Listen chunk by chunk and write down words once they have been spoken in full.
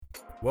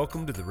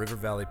Welcome to the River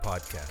Valley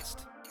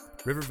Podcast.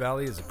 River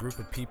Valley is a group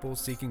of people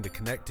seeking to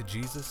connect to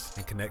Jesus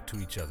and connect to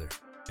each other,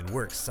 and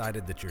we're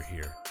excited that you're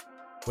here.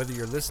 Whether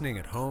you're listening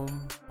at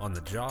home, on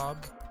the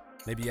job,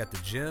 maybe at the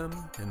gym,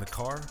 in the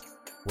car,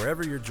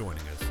 wherever you're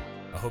joining us,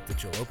 I hope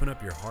that you'll open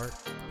up your heart,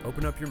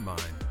 open up your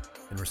mind,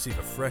 and receive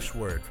a fresh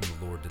word from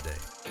the Lord today.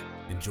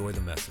 Enjoy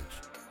the message.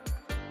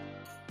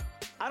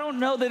 I don't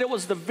know that it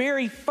was the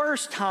very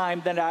first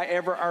time that I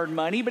ever earned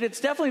money, but it's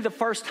definitely the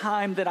first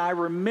time that I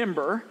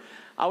remember.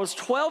 I was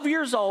 12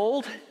 years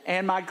old,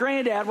 and my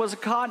granddad was a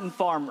cotton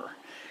farmer.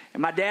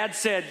 And my dad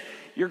said,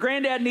 "Your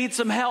granddad needs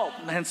some help."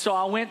 And so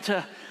I went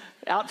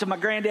out to my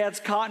granddad's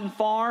cotton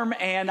farm,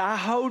 and I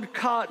hoed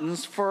cotton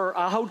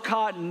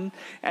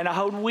and I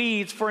hoed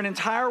weeds for an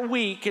entire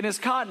week in his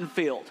cotton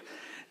field.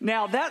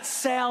 Now, that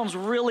sounds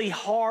really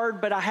hard,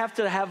 but I have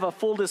to have a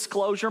full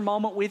disclosure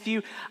moment with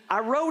you. I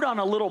rode on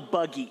a little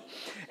buggy.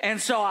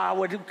 And so I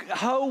would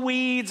hoe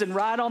weeds and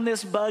ride on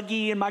this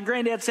buggy. And my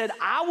granddad said,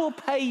 "I will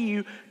pay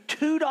you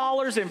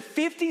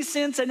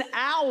 $2.50 an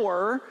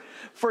hour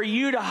for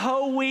you to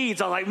hoe weeds."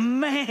 I was like,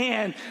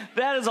 "Man,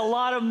 that is a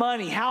lot of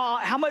money.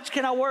 How much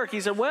can I work?"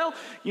 He said, "Well,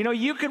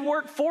 you could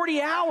work 40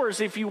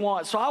 hours if you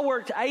want." So I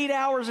worked 8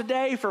 hours a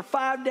day for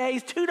 5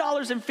 days,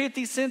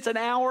 $2.50 an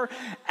hour.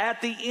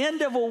 At the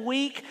end of a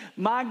week,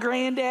 my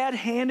granddad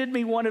handed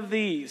me one of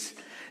these.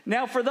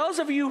 Now, for those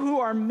of you who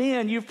are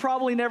men, you've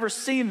probably never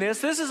seen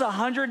this. This is a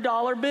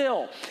 $100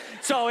 bill.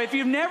 So if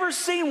you've never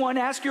seen one,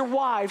 ask your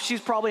wife. She's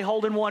probably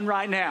holding one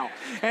right now.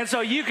 And so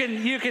you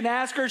can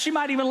ask her. She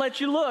might even let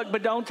you look,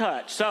 but don't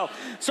touch. So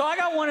I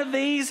got one of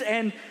these,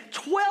 and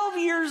 12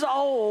 years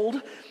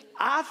old,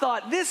 I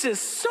thought, this is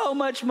so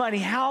much money.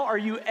 How are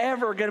you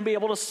ever going to be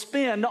able to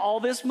spend all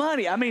this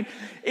money? I mean,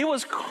 it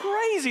was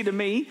crazy to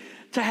me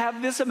to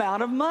have this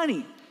amount of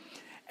money.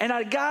 And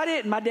I got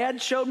it, and my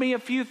dad showed me a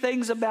few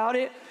things about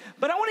it.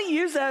 But I want to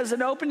use that as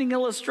an opening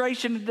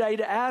illustration today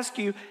to ask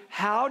you,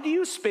 how do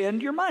you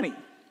spend your money?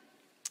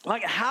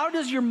 Like, how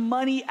does your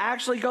money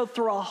actually go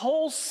through a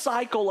whole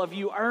cycle of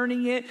you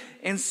earning it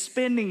and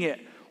spending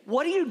it?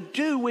 What do you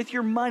do with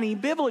your money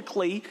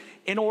biblically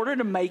in order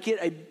to make it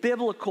a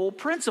biblical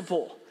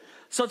principle?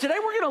 So today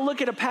we're going to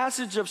look at a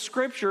passage of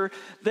Scripture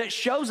that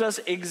shows us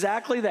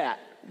exactly that,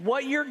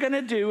 what you're going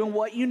to do and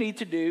what you need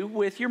to do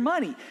with your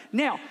money.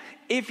 Now,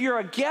 if you're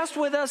a guest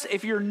with us,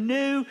 if you're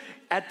new,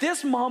 at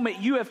this moment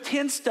you have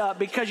tensed up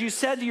because you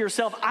said to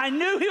yourself, "I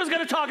knew he was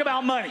going to talk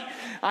about money.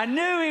 I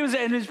knew he was,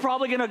 and he's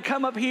probably going to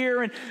come up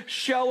here and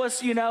show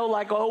us,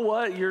 like, oh,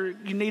 what, you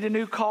need a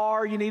new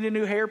car, you need a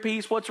new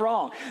hairpiece, what's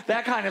wrong?"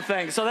 That kind of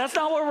thing. So that's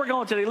not where we're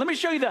going today. Let me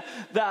show you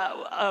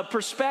the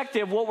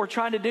perspective, what we're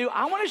trying to do.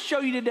 I want to show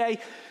you today,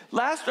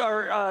 last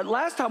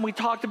time we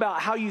talked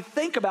about how you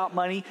think about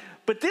money,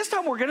 but this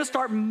time we're going to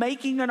start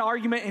making an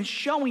argument and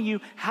showing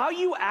you how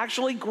you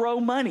actually grow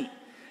money.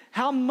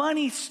 How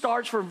money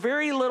starts for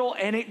very little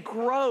and it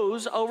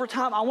grows over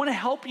time. I want to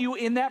help you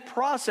in that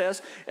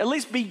process, at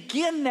least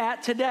begin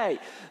that today.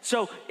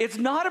 So it's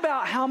not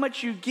about how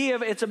much you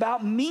give, it's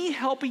about me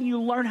helping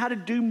you learn how to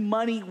do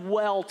money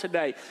well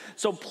today.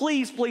 So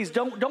please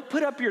don't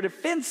put up your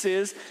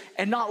defenses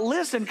and not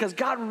listen, because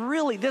God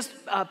really, this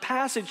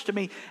passage to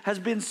me has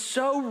been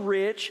so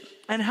rich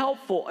and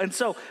helpful. And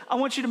so I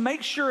want you to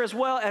make sure, as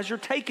well as you're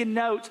taking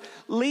notes,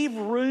 leave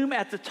room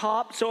at the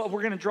top. So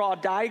we're going to draw a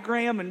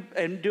diagram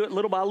and do it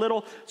little by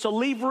little. So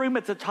leave room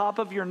at the top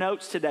of your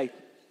notes today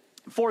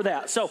for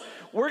that. So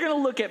we're going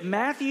to look at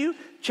Matthew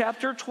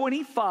chapter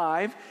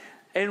 25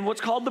 and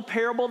what's called the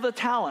parable of the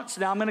talents.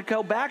 Now I'm going to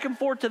go back and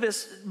forth to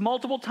this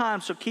multiple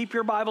times, so keep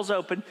your Bibles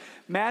open.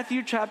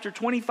 Matthew chapter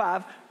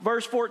 25,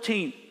 verse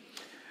 14.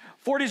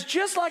 "For it is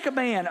just like a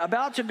man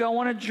about to go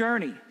on a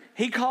journey.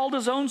 He called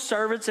his own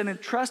servants and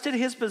entrusted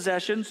his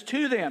possessions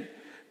to them.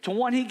 To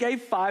one he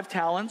gave 5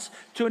 talents,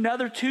 to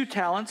another 2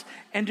 talents,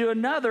 and to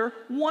another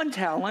 1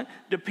 talent,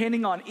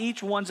 depending on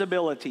each one's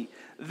ability.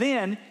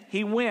 Then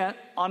he went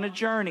on a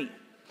journey."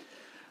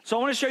 So I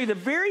want to show you the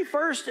very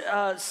first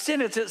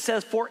sentence. It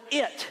says, "For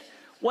it."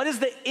 What is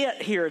the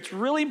it here? It's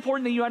really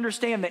important that you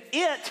understand that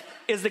it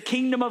is the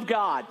kingdom of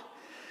God.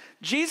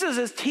 Jesus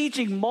is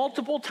teaching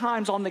multiple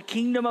times on the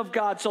kingdom of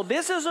God. So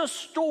this is a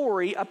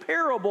story, a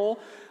parable,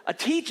 a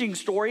teaching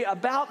story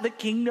about the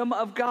kingdom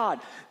of God.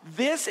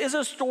 This is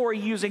a story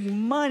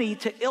using money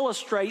to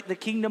illustrate the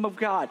kingdom of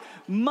God.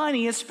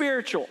 Money is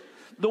spiritual.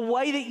 The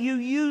way that you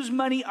use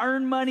money,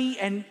 earn money,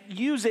 and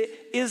use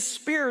it is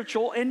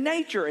spiritual in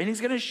nature. And he's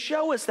going to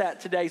show us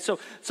that today. So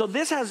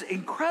this has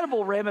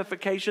incredible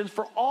ramifications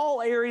for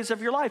all areas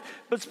of your life.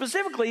 But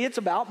specifically, it's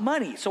about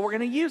money. So we're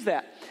going to use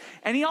that.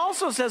 And he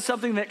also says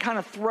something that kind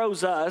of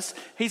throws us.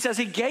 He says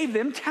he gave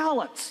them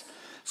talents.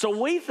 So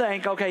we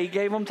think, okay, he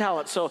gave them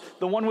talents. So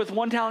the one with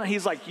 1 talent,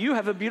 he's like, "You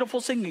have a beautiful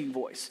singing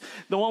voice."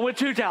 The one with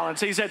 2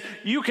 talents, he said,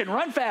 "You can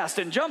run fast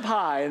and jump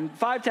high." And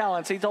 5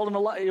 talents, he told him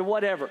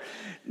whatever.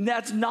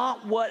 That's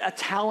not what a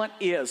talent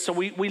is. So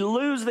we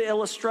lose the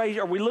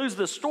illustration, or we lose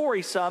the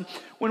story some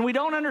when we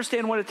don't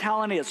understand what a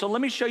talent is. So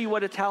let me show you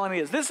what a talent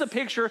is. This is a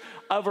picture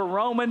of a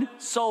Roman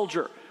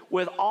soldier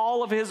with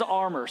all of his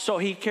armor. So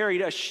he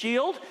carried a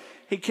shield.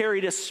 He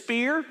carried a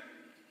spear.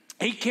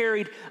 He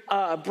carried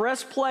a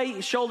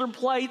breastplate, shoulder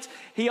plates.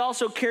 He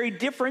also carried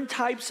different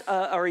types,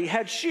 or he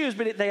had shoes,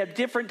 but they had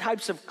different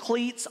types of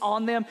cleats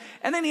on them.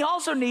 And then he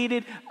also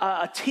needed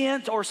a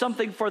tent or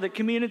something for the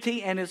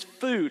community and his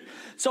food.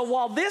 So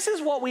while this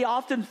is what we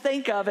often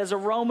think of as a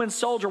Roman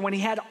soldier, when he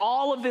had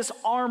all of this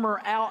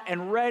armor out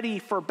and ready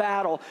for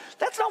battle,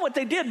 that's not what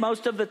they did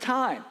most of the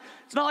time.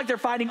 It's not like they're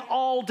fighting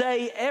all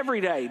day,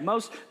 every day.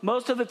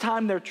 Most of the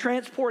time, they're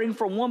transporting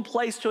from one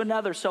place to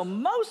another. So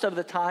most of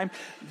the time,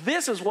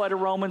 this is what a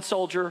Roman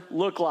soldier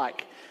looked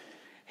like.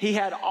 He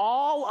had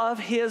all of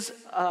his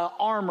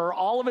armor,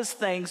 all of his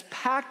things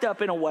packed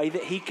up in a way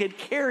that he could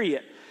carry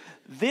it.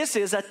 This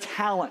is a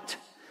talent.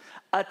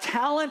 A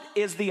talent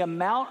is the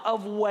amount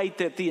of weight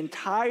that the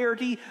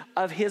entirety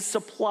of his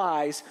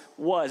supplies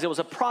was. It was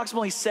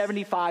approximately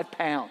 75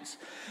 pounds.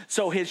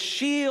 So his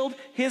shield,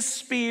 his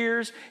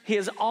spears,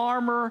 his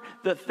armor,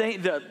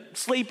 the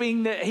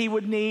sleeping that he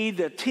would need,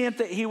 the tent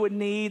that he would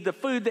need, the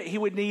food that he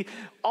would need,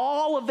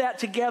 all of that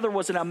together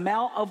was an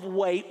amount of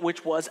weight,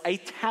 which was a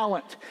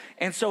talent.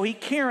 And so he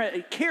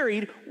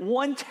carried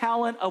 1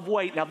 talent of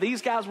weight. Now,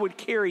 these guys would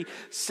carry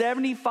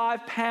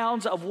 75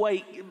 pounds of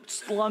weight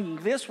slung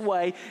this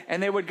way,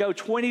 and they would go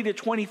 20 to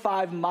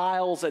 25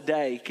 miles a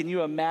day. Can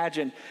you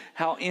imagine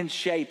how in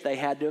shape they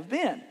had to have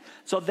been?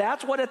 So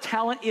that's what a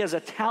talent is.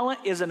 A talent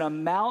is an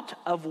amount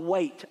of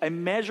weight, a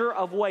measure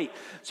of weight.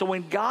 So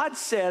when God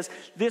says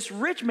this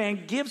rich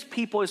man gives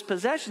people his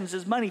possessions,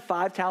 his money,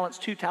 5 talents,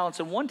 2 talents,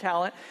 and 1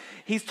 talent,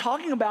 he's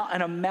talking about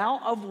an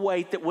amount of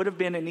weight that would have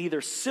been in either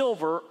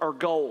silver or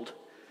gold.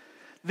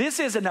 This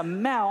is an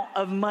amount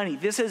of money.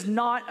 This is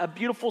not a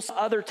beautiful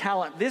other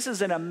talent. This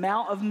is an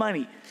amount of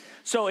money.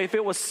 So if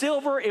it was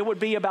silver, it would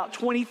be about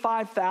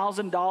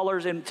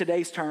 $25,000 in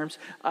today's terms.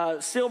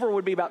 Silver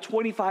would be about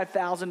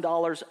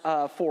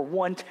 $25,000 for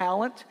 1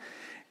 talent.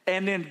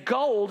 And then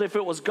gold, if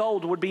it was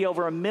gold, would be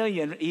over $1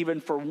 million even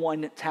for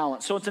 1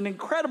 talent. So it's an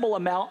incredible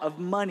amount of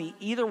money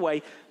either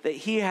way that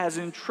he has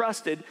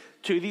entrusted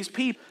to these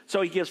people.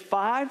 So he gives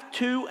 5,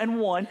 2, and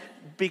 1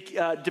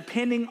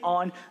 depending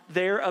on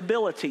their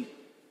ability.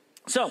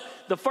 So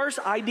the first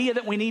idea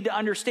that we need to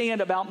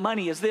understand about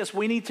money is this: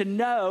 we need to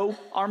know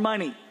our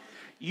money.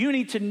 You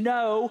need to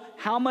know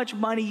how much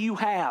money you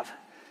have.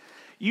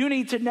 You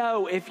need to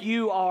know if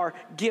you are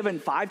given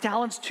 5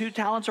 talents, 2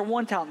 talents, or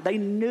 1 talent. They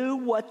knew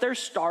what their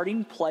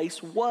starting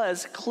place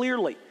was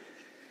clearly.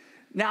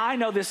 Now, I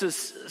know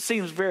this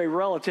seems very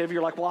relative.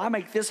 You're like, well, I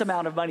make this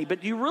amount of money.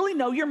 But do you really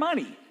know your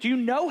money? Do you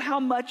know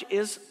how much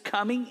is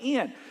coming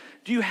in?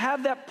 Do you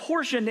have that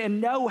portion and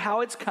know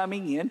how it's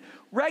coming in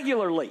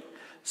regularly?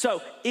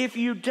 So if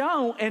you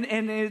don't,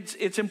 and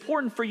it's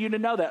important for you to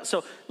know that.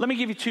 So let me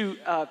give you 2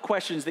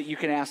 questions that you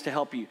can ask to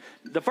help you.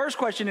 The first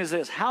question is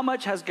this: how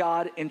much has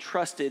God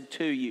entrusted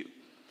to you?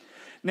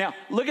 Now,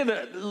 look at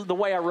the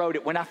way I wrote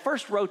it. When I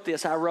first wrote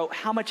this, I wrote,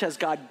 how much has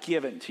God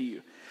given to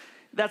you?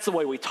 That's the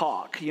way we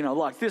talk. You know,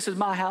 like, this is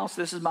my house,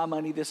 this is my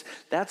money,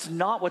 that's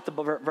not what the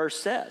verse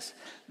says.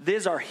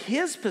 These are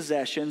his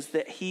possessions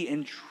that he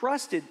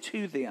entrusted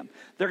to them.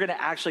 They're going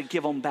to actually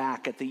give them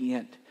back at the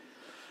end.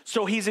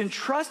 So he's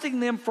entrusting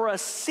them for a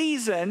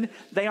season.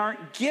 They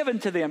aren't given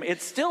to them.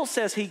 It still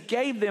says he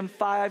gave them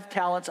 5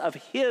 talents of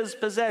his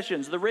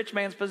possessions, the rich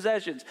man's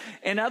possessions.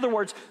 In other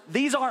words,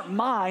 these aren't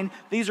mine.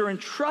 These are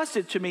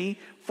entrusted to me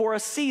for a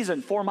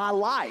season, for my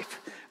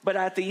life. But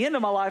at the end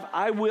of my life,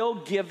 I will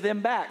give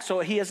them back. So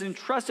he has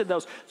entrusted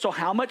those. So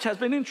how much has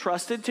been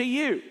entrusted to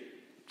you?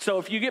 So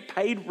if you get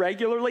paid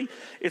regularly,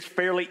 it's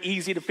fairly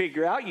easy to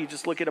figure out. You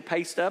just look at a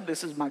pay stub.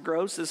 This is my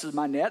gross. This is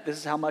my net. This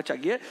is how much I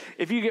get.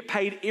 If you get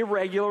paid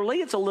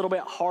irregularly, it's a little bit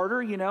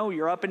harder. You know,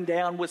 you're up and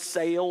down with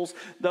sales,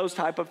 those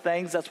type of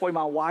things. That's the way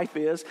my wife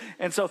is.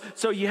 And so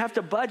you have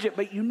to budget,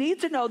 but you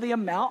need to know the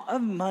amount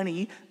of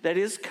money that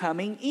is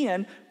coming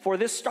in for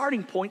this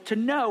starting point to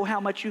know how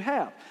much you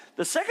have.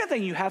 The second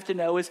thing you have to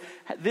know is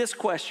this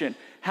question: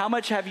 how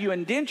much have you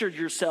indentured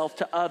yourself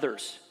to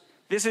others?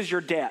 This is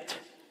your debt.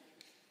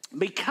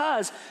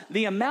 Because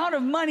the amount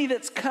of money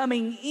that's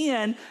coming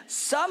in,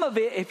 some of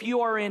it, if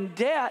you are in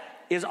debt,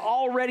 is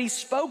already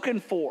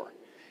spoken for.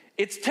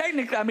 It's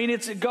technically,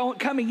 it's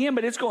coming in,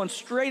 but it's going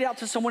straight out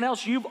to someone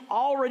else. You've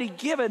already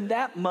given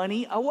that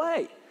money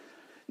away.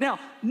 Now,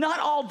 not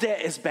all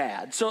debt is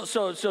bad,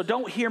 so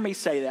don't hear me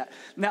say that.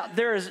 Now,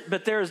 there is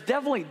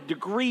definitely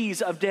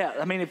degrees of debt.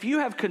 If you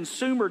have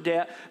consumer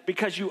debt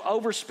because you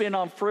overspend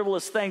on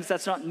frivolous things,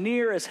 that's not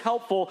near as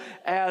helpful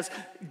as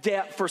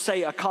debt for,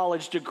 say, a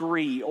college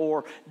degree,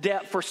 or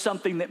debt for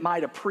something that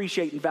might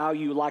appreciate in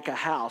value like a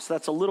house.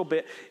 That's a little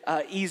bit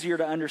easier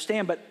to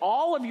understand. But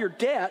all of your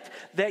debt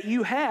that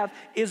you have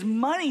is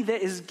money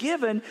that is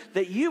given,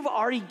 that you've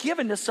already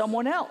given to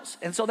someone else.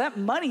 And so that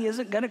money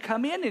isn't going to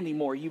come in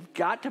anymore. You've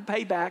got to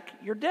pay back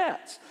your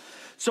debts.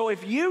 So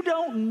if you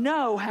don't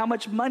know how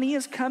much money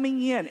is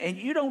coming in, and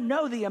you don't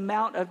know the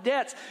amount of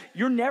debts,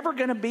 you're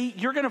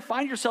going to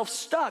find yourself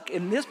stuck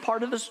in this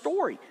part of the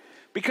story,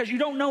 because you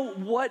don't know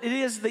what it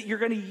is that you're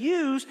going to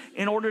use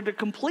in order to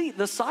complete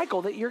the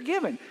cycle that you're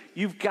given.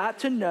 You've got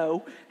to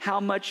know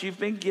how much you've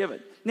been given.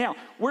 Now,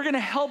 we're going to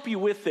help you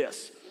with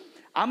this.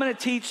 I'm going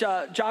to teach,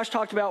 Josh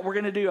talked about, we're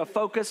going to do a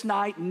focus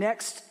night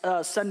next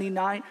Sunday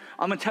night.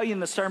 I'm going to tell you in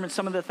the sermon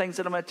some of the things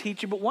that I'm going to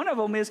teach you, but one of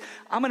them is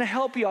I'm going to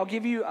help you. I'll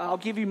give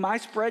you my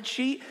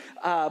spreadsheet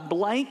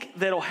blank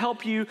that'll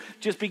help you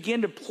just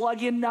begin to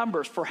plug in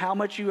numbers for how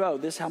much you owe.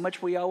 This is how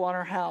much we owe on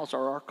our house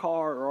or our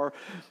car or our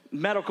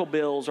medical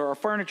bills or our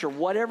furniture,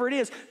 whatever it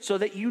is, so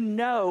that you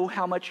know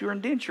how much you're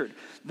indentured.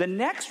 The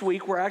next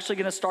week, we're actually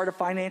going to start a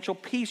Financial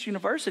Peace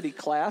University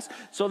class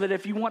so that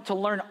if you want to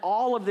learn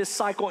all of this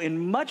cycle in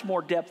much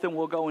more depth than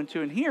we'll go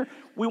into in here,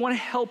 we want to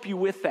help you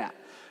with that.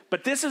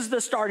 But this is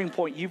the starting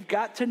point. You've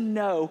got to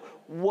know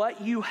what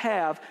you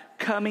have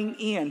coming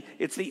in.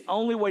 It's the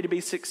only way to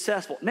be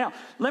successful. Now,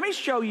 let me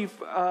show you,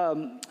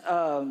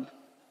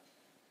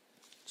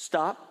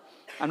 stop.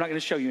 I'm not going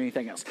to show you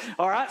anything else.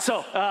 All right,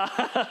 so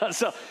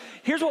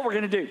here's what we're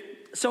going to do.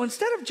 So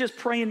instead of just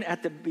praying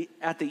at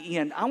the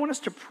end, I want us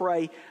to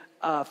pray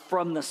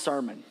from the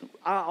sermon.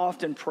 I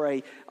often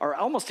pray, or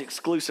almost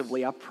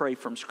exclusively, I pray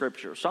from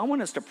Scripture. So I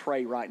want us to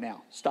pray right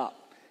now.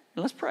 Stop.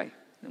 And let's pray.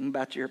 I'm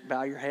about to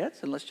bow your heads,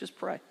 and let's just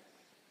pray.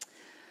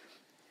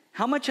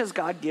 How much has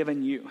God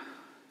given you?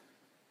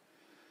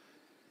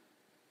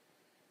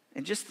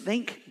 And just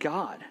thank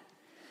God.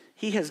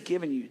 He has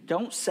given you.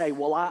 Don't say,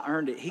 well, I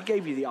earned it. He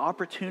gave you the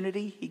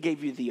opportunity. He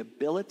gave you the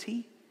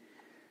ability.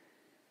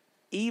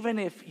 Even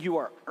if you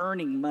are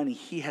earning money,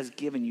 He has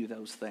given you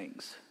those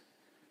things.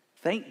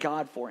 Thank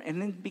God for it.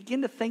 And then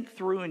begin to think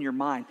through in your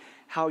mind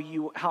how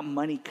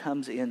money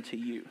comes into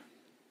you.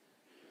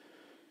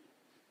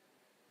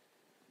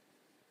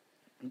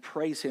 And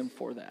praise Him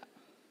for that.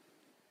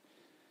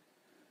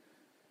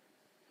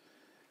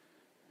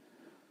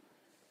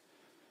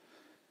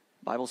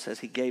 The Bible says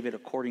He gave it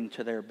according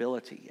to their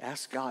ability.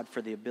 Ask God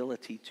for the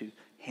ability to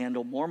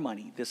handle more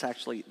money. This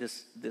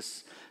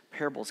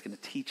parable is going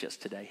to teach us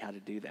today how to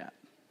do that.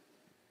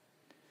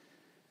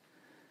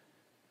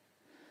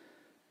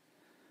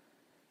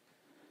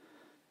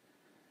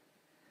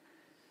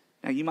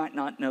 Now, you might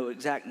not know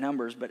exact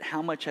numbers, but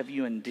how much have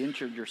you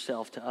indentured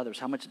yourself to others?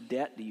 How much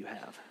debt do you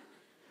have?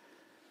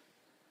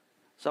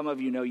 Some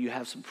of you know you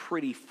have some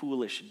pretty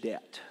foolish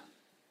debt.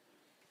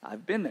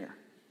 I've been there.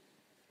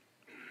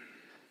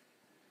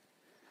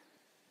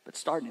 But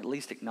starting to at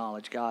least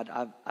acknowledge, God,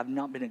 I've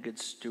not been a good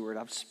steward.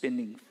 I'm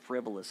spending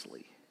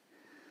frivolously.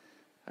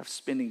 I'm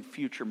spending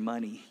future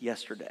money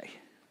yesterday.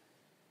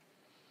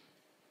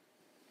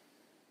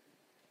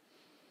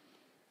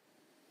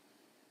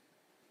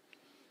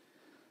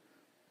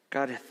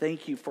 God, I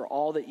thank you for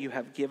all that you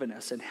have given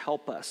us, and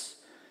help us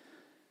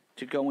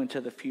to go into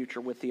the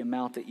future with the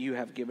amount that you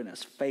have given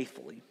us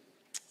faithfully.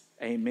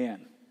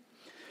 Amen.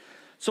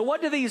 So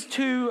what do these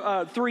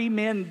three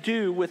men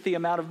do with the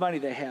amount of money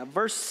they have?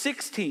 Verse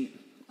 16.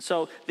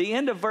 So the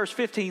end of verse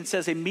 15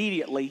 says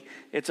immediately.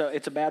 It's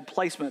a bad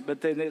placement, but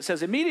then it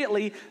says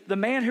immediately the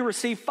man who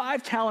received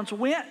 5 talents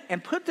went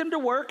and put them to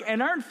work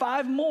and earned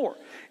 5 more.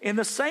 In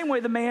the same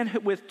way, the man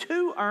with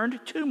 2 earned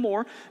 2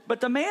 more.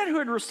 But the man who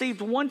had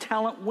received 1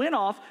 talent went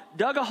off,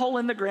 dug a hole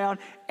in the ground,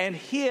 and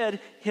hid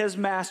his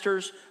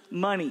master's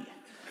money.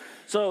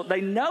 So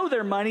they know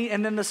their money,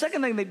 and then the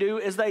second thing they do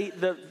is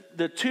the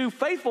 2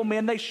 faithful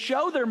men, they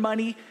show their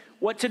money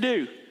what to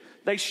do.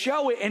 They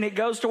show it and it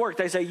goes to work.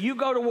 They say, you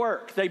go to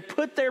work. They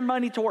put their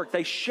money to work.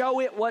 They show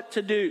it what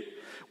to do.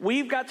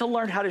 We've got to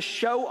learn how to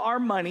show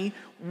our money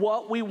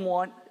what we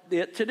want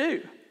it to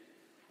do.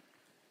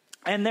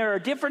 And there are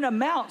different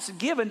amounts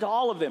given to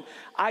all of them.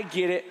 I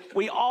get it.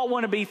 We all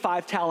want to be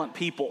 5-talent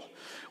people.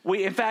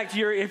 In fact,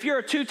 if you're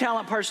a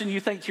 2-talent person,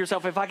 you think to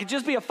yourself, if I could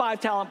just be a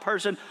 5-talent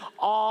person,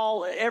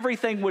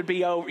 everything would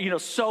be over,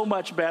 so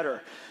much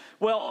better.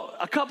 Well,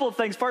 a couple of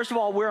things. First of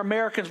all, we're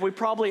Americans. We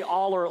probably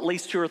all are at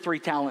least 2 or 3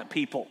 talent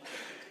people.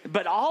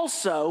 But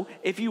also,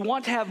 if you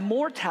want to have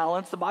more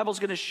talents, the Bible's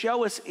going to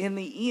show us in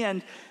the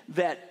end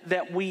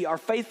that we are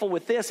faithful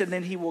with this, and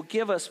then He will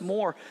give us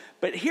more.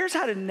 But here's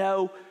how to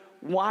know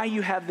why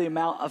you have the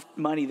amount of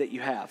money that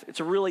you have. It's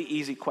a really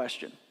easy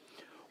question.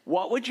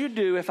 What would you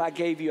do if I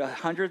gave you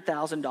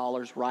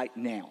 $100,000 right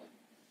now?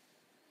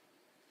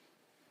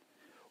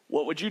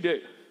 What would you do?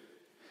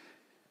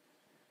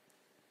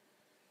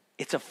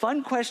 It's a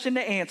fun question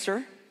to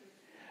answer,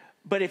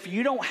 but if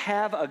you don't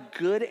have a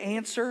good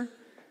answer,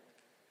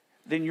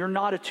 then you're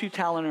not a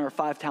 2-talent or a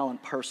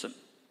 5-talent person.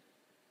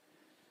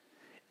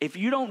 If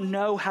you don't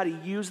know how to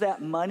use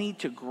that money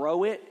to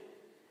grow it,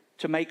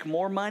 to make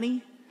more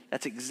money,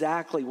 that's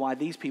exactly why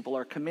these people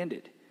are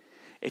commended.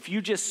 If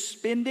you just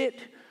spend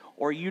it,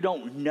 or you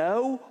don't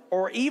know,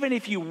 or even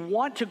if you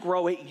want to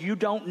grow it, you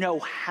don't know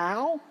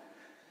how,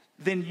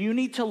 then you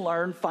need to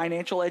learn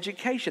financial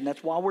education.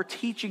 That's why we're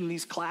teaching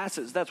these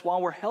classes. That's why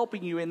we're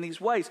helping you in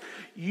these ways.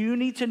 You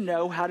need to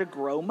know how to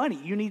grow money.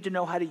 You need to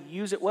know how to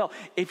use it well.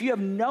 If you have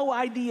no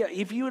idea,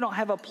 if you don't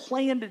have a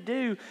plan to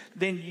do,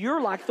 then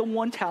you're like the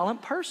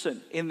 1-talent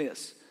person in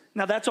this.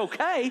 Now that's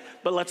okay,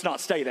 but let's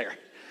not stay there.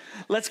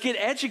 Let's get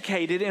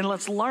educated and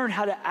let's learn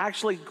how to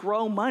actually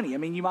grow money. I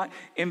mean, you might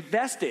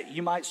invest it.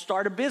 You might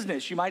start a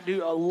business. You might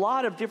do a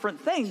lot of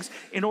different things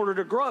in order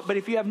to grow it. But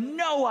if you have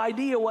no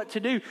idea what to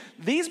do,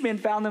 these men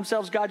found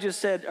themselves, God just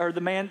said, or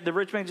the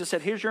rich man just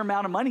said, here's your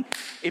amount of money.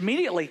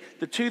 Immediately,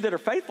 the two that are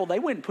faithful, they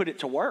went and put it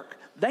to work.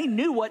 They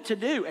knew what to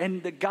do.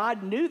 And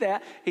God knew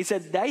that. He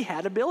said they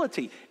had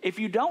ability. If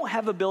you don't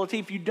have ability,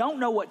 if you don't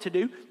know what to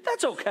do,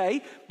 that's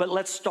okay. But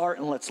let's start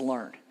and let's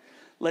learn.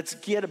 Let's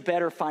get a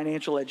better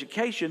financial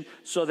education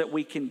so that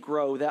we can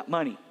grow that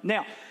money.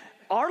 Now,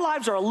 our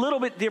lives are a little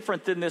bit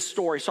different than this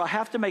story, so I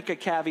have to make a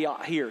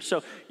caveat here.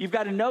 So you've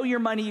got to know your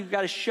money, you've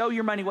got to show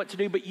your money what to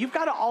do, but you've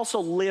got to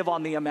also live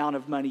on the amount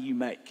of money you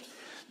make.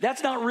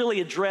 That's not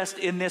really addressed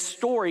in this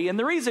story, and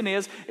the reason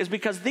is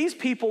because these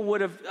people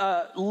would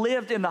have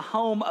lived in the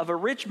home of a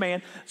rich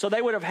man, so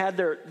they would have had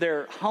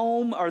their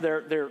home or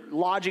their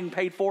lodging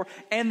paid for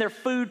and their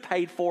food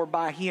paid for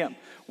by him,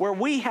 where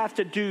we have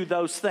to do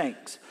those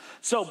things.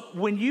 So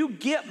when you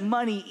get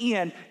money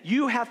in,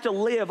 you have to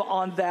live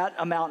on that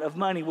amount of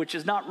money, which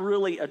is not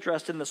really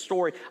addressed in the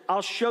story.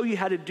 I'll show you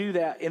how to do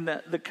that in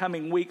the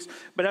coming weeks,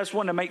 but I just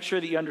wanted to make sure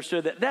that you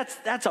understood that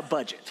that's a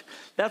budget.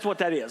 That's what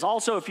that is.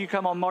 Also, if you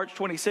come on March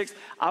 26th,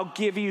 I'll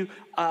give you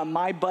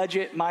my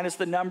budget minus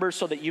the numbers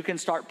so that you can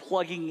start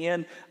plugging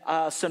in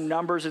some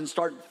numbers and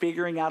start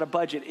figuring out a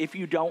budget if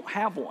you don't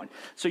have one.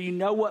 So you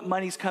know what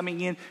money's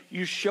coming in,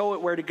 you show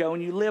it where to go,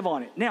 and you live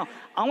on it. Now,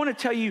 I want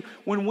to tell you,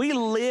 when we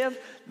live,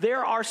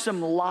 there are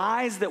some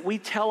lies that we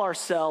tell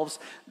ourselves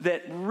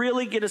that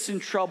really get us in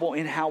trouble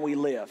in how we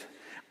live.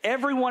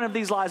 Every one of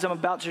these lies I'm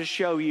about to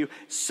show you,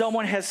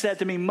 someone has said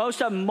to me,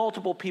 most of them,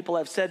 multiple people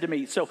have said to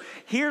me. So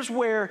here's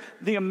where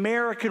the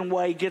American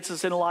way gets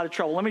us in a lot of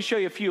trouble. Let me show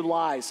you a few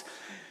lies.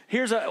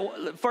 Here's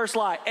a first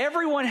lie.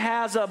 Everyone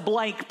has a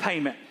blank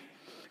payment.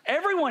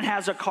 Everyone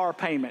has a car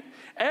payment.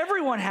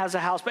 Everyone has a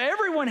house, but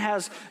everyone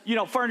has,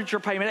 furniture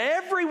payment.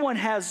 Everyone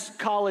has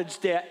college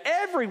debt.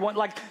 Everyone,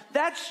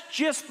 that's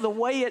just the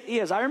way it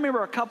is. I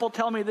remember a couple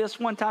telling me this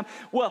one time.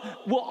 Well,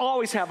 we'll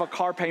always have a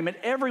car payment.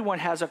 Everyone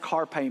has a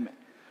car payment.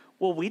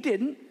 Well, we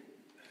didn't.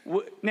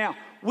 Now,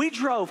 we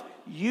drove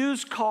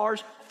used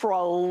cars for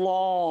a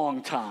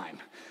long time.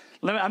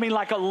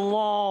 Like a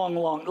long,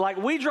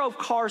 we drove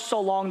cars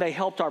so long they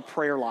helped our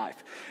prayer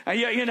life.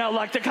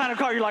 Like the kind of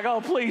car you're like, oh,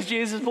 please,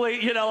 Jesus,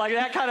 please, like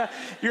that kind of,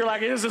 you're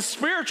like, it's a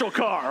spiritual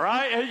car,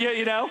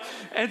 right?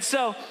 And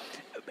so,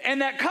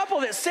 and that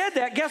couple that said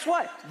that, guess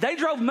what? They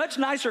drove much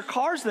nicer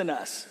cars than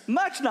us,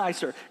 much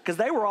nicer, because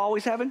they were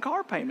always having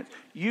car payments.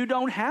 You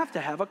don't have to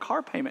have a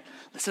car payment.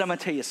 Listen, I'm going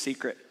to tell you a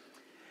secret.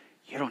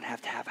 You don't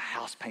have to have a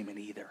house payment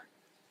either.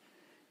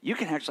 You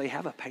can actually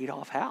have a paid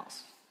off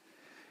house.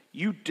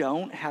 You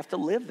don't have to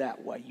live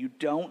that way. You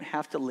don't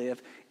have to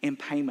live in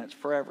payments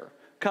forever.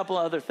 A couple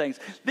of other things.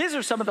 These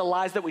are some of the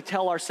lies that we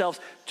tell ourselves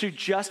to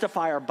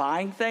justify our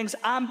buying things.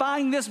 I'm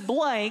buying this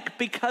blank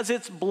because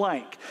it's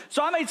blank.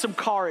 So I made some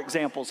car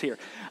examples here.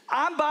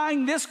 I'm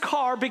buying this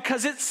car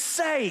because it's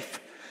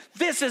safe.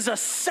 This is a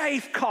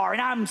safe car,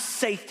 and I'm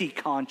safety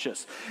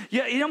conscious.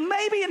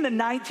 Maybe in the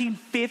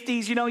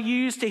 1950s, you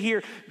used to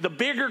hear the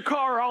bigger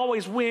car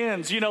always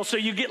wins, so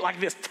you get like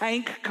this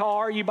tank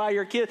car you buy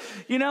your kid.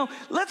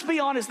 Let's be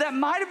honest, that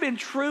might have been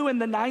true in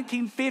the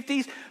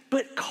 1950s,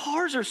 but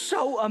cars are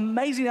so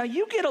amazing. Now,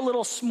 you get a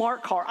little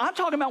smart car. I'm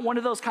talking about one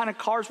of those kind of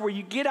cars where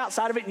you get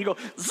outside of it and you go,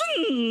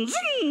 zing,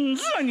 zing,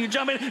 zing, and you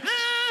jump in.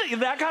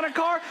 That kind of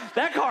car,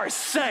 that car is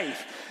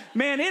safe.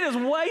 Man, it is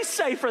way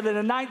safer than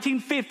a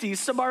 1950s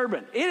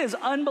Suburban. It is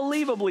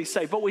unbelievably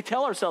safe, but we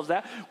tell ourselves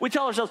that. We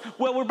tell ourselves,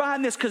 well, we're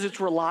buying this because it's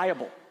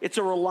reliable. It's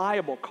a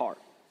reliable car.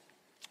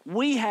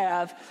 We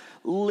have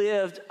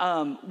lived,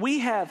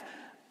 always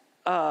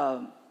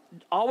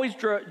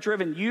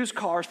driven used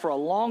cars for a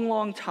long,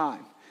 long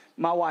time.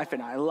 My wife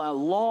and I, a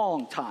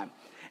long time.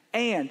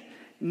 And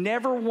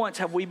never once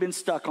have we been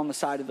stuck on the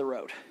side of the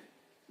road.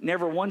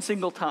 Never one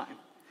single time.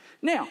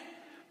 Now,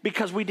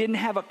 because we didn't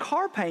have a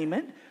car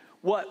payment,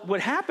 what would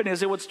happen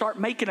is it would start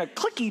making a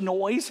clicky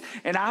noise,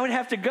 and I would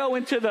have to go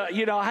into the,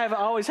 I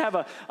always have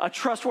a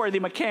trustworthy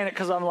mechanic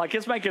because I'm like,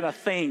 it's making a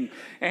thing.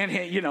 And,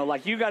 you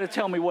got to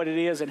tell me what it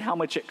is and how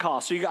much it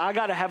costs. So I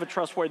got to have a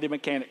trustworthy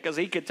mechanic because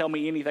he could tell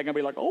me anything. I'd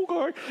be like, oh,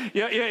 God.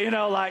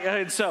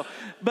 And so,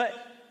 but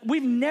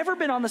we've never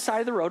been on the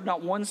side of the road,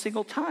 not one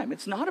single time.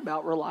 It's not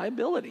about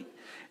reliability.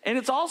 And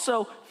it's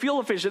also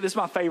fuel efficient. This is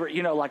my favorite.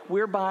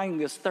 We're buying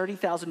this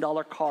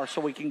 $30,000 car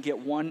so we can get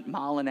 1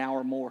 mile an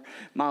hour more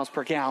miles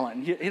per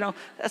gallon.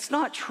 That's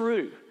not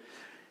true.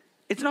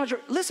 It's not true.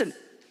 Listen,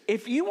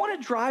 if you want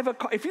to drive a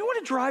car, if you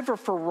want to drive a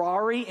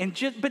Ferrari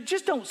but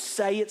just don't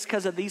say it's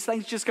because of these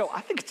things, just go,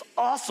 I think it's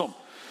awesome.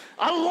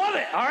 I love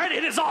it, all right?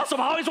 It is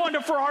awesome. I always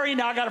wanted a Ferrari,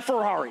 now I got a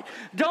Ferrari.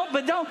 Don't,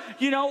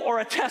 or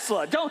a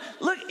Tesla.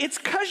 Look, it's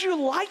because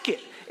you like it.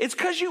 It's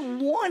because you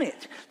want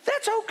it.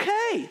 That's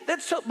okay.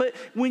 But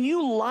when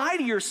you lie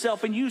to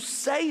yourself and you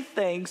say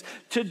things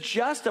to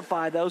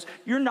justify those,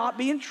 you're not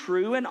being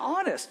true and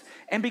honest.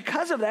 And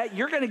because of that,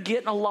 you're going to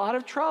get in a lot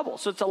of trouble.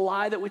 So it's a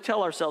lie that we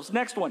tell ourselves.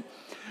 Next one,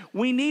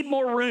 we need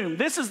more room.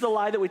 This is the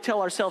lie that we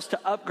tell ourselves to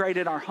upgrade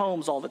in our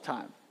homes all the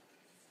time.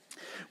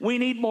 We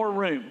need more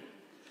room.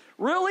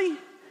 Really?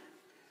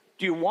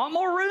 Do you want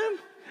more room?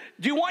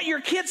 Do you want your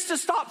kids to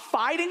stop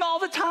fighting all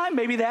the time?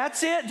 Maybe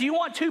that's it. Do you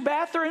want 2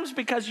 bathrooms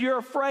because you're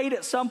afraid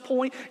at some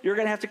point you're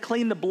going to have to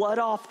clean the blood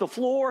off the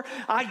floor?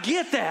 I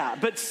get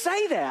that, but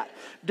say that.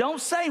 Don't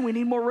say we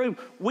need more room.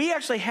 We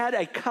actually had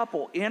a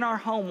couple in our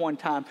home one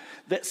time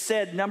that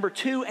said number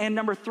 2 and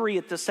number 3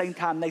 at the same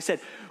time. They said,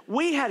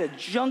 we had a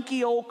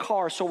junky old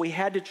car, so we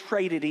had to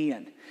trade it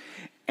in.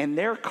 And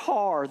their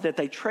car that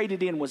they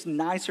traded in was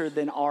nicer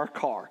than our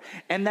car.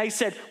 And they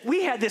said,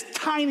 we had this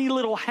tiny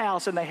little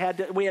house and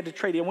we had to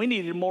trade in. We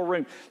needed more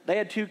room. They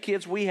had 2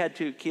 kids, we had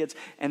 2 kids.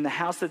 And the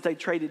house that they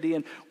traded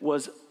in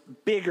was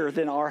bigger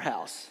than our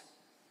house.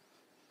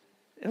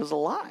 It was a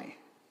lie.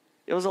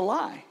 It was a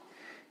lie.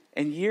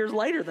 And years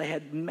later, they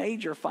had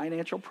major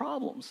financial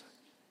problems.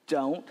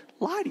 Don't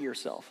lie to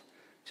yourself.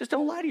 Just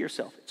don't lie to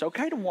yourself. It's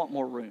okay to want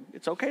more room.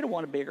 It's okay to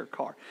want a bigger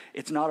car.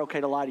 It's not okay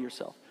to lie to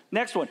yourself.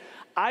 Next one,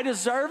 I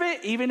deserve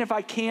it even if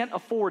I can't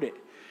afford it.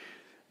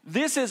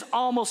 This is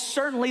almost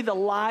certainly the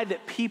lie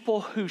that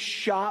people who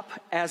shop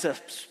as a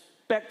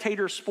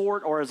spectator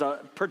sport or as a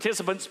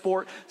participant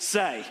sport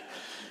say.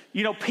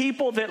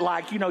 People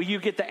that you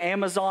get the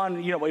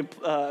Amazon,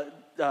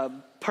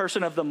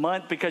 person of the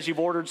month because you've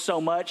ordered so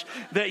much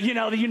that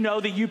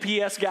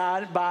the UPS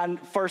guy by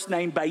first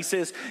name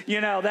basis,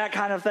 that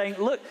kind of thing.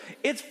 Look,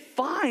 it's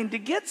fine to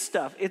get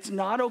stuff. It's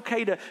not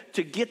okay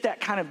to get that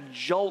kind of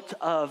jolt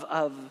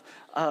of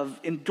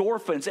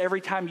endorphins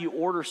every time you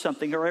order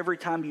something or every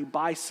time you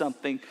buy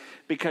something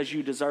because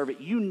you deserve it.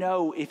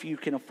 If you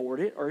can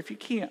afford it or if you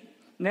can't.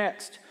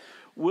 Next,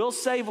 we'll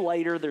save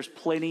later. There's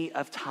plenty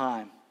of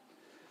time.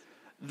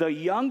 The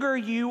younger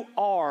you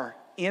are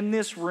in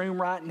this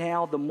room right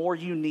now, the more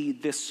you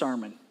need this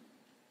sermon.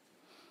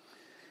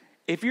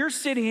 If you're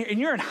sitting here and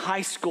you're in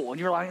high school and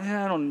you're like,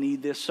 I don't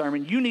need this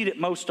sermon, you need it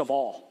most of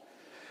all.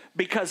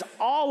 Because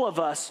all of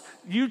us,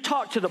 you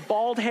talk to the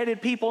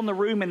bald-headed people in the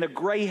room and the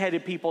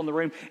gray-headed people in the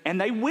room, and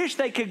they wish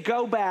they could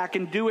go back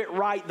and do it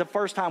right the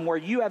first time where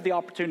you have the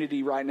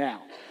opportunity right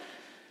now.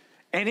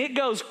 And it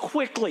goes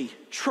quickly,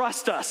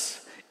 trust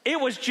us. It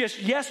was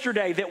just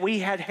yesterday that we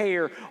had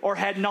hair or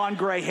had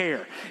non-gray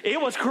hair. It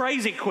was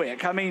crazy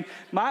quick. I mean,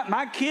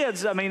 my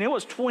kids, it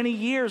was 20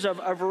 years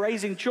of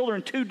raising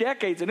children, 2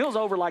 decades, and it was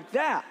over like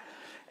that.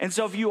 And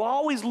so if you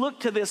always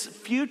look to this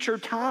future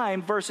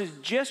time versus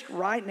just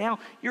right now,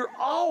 you're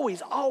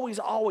always, always,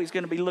 always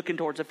going to be looking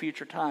towards a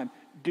future time.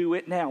 Do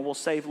it now. We'll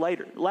save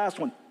later. Last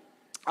one,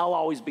 I'll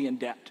always be in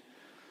debt.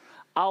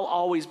 I'll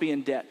always be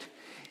in debt.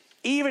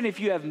 Even if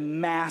you have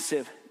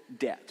massive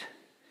debt.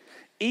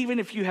 Even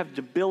if you have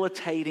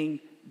debilitating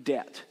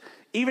debt,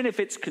 even if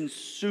it's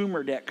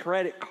consumer debt,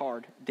 credit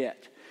card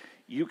debt,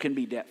 you can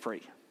be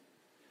debt-free.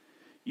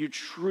 You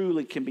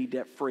truly can be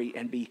debt-free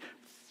and be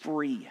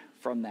free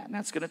from that. And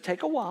that's going to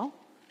take a while,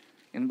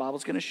 and the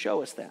Bible's going to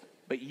show us that.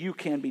 But you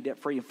can be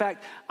debt-free. In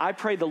fact, I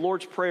pray the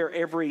Lord's Prayer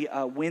every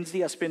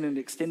Wednesday. I spend an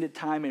extended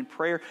time in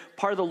prayer.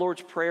 Part of the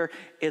Lord's Prayer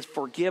is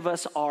forgive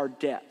us our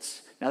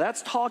debts. Now,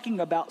 that's talking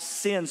about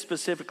sin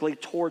specifically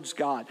towards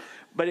God.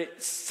 But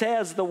it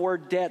says the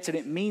word debts, and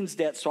it means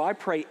debt. So I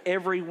pray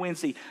every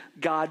Wednesday,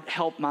 God,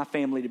 help my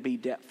family to be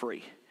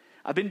debt-free.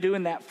 I've been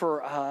doing that for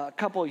a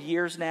couple of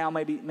years now,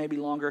 maybe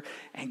longer,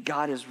 and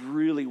God is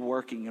really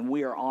working, and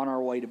we are on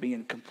our way to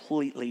being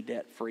completely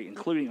debt-free,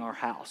 including our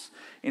house,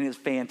 and it's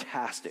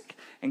fantastic.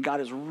 And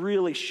God has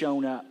really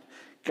shown up.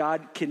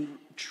 God can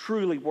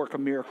truly work a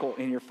miracle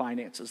in your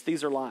finances.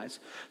 These are lies.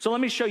 So let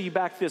me show you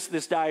back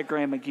this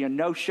diagram again.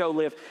 No, show,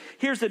 live.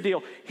 Here's the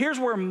deal. Here's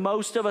where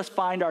most of us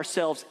find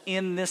ourselves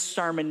in this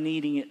sermon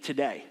needing it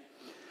today.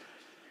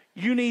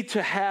 You need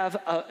to have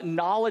a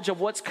knowledge of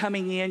what's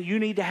coming in. You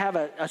need to have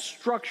a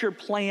structured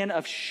plan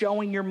of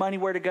showing your money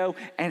where to go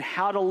and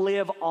how to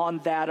live on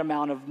that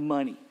amount of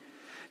money.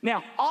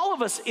 Now, all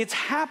of us, it's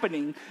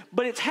happening,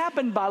 but it's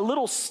happened by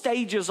little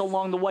stages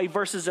along the way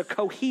versus a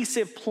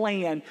cohesive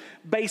plan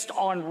based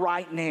on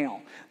right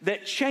now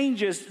that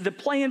changes. The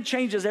plan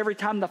changes every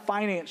time the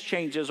finance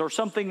changes or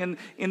something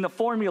in the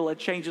formula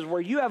changes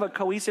where you have a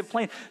cohesive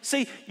plan.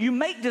 See, you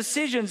make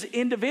decisions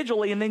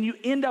individually and then you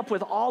end up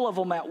with all of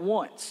them at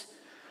once.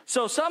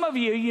 So some of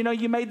you,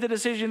 you made the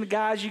decision,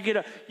 guys, you get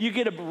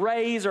a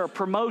raise or a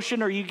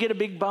promotion or you get a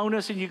big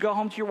bonus and you go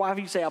home to your wife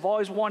and you say, I've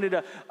always wanted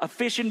a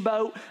fishing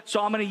boat,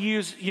 so I'm going to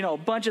use, a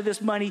bunch of this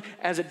money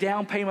as a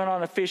down payment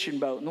on a fishing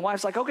boat. And the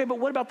wife's like, okay, but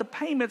what about the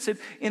payments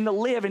in the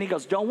live? And he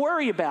goes, don't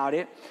worry about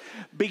it.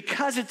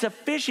 Because it's a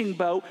fishing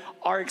boat,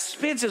 our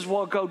expenses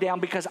will go down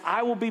because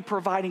I will be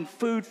providing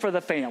food for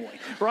the family,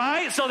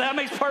 right? So that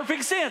makes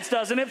perfect sense,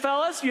 doesn't it,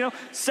 fellas?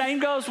 Same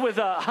goes with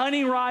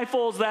hunting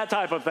rifles, that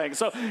type of thing.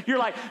 So you're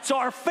like, so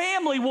our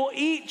family will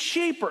eat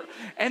cheaper.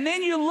 And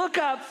then you look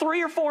up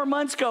 3 or 4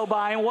 months go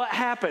by and what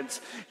happens?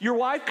 Your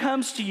wife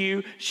comes to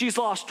you. She's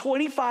lost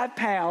 25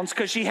 pounds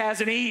because she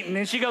hasn't eaten.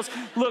 And she goes,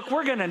 look,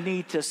 we're going to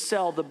need to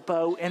sell the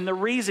boat. And the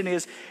reason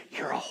is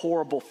you're a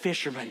horrible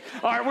fisherman.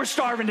 All right, we're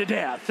starving to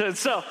death. And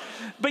so,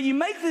 but you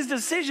make these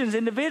decisions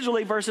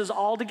individually versus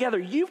all together.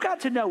 You've got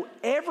to know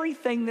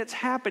everything that's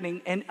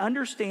happening and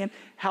understand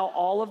how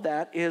all of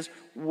that is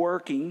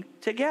working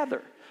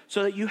together,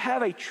 so that you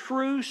have a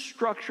true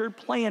structured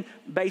plan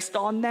based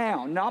on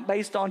now, not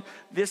based on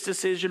this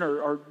decision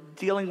or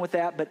dealing with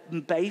that,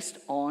 but based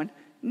on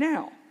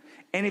now.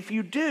 And if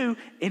you do,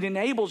 it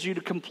enables you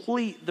to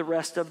complete the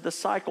rest of the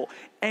cycle.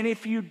 And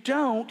if you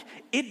don't,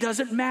 it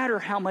doesn't matter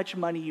how much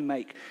money you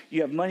make.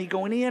 You have money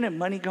going in and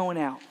money going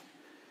out,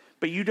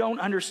 but you don't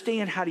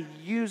understand how to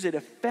use it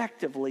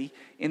effectively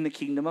in the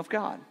kingdom of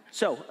God.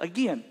 So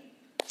again,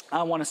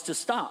 I want us to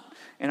stop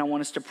and I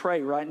want us to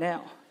pray right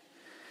now.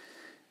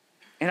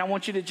 And I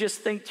want you to just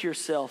think to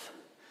yourself,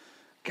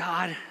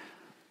 God,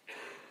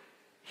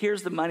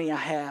 here's the money I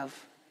have.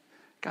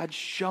 God,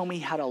 show me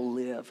how to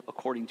live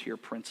according to your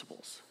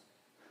principles.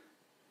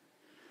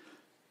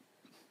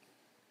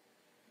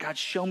 God,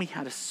 show me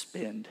how to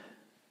spend.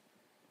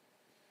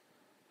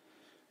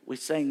 We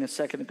sang a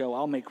second ago,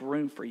 I'll make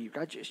room for you.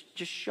 God,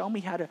 just show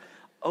me how to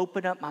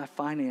open up my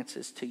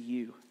finances to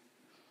you.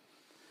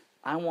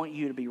 I want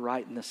you to be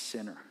right in the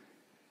center.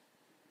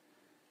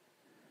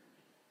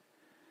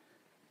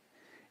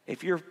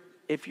 If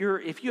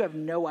you have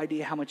no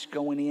idea how much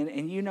going in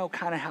and you know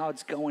kind of how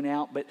it's going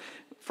out, but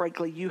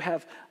frankly you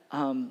have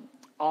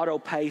auto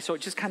pay, so it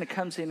just kind of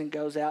comes in and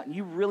goes out, and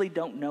you really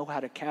don't know how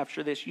to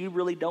capture this, you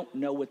really don't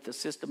know what the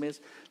system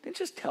is, then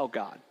just tell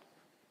God,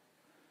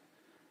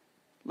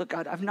 look,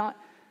 God, I've not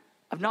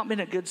been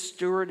a good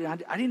steward,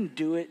 and I didn't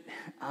do it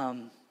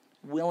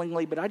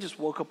willingly, but I just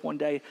woke up one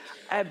day,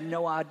 I have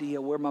no idea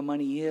where my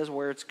money is,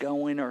 where it's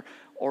going, or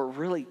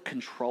really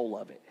control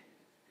of it.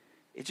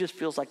 It just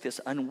feels like this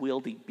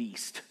unwieldy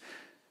beast.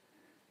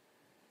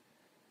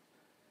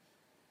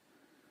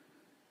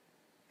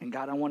 And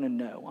God, I want to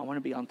know. I want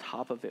to be on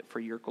top of it for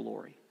your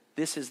glory.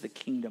 This is the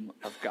kingdom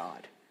of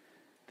God.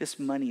 This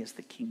money is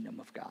the kingdom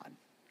of God.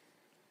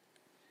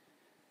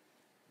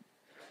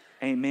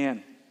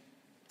 Amen.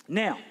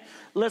 Now,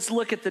 let's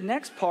look at the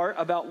next part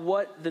about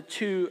what the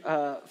two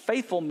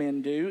faithful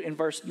men do in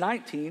verse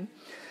 19. It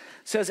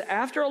says,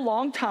 after a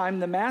long time,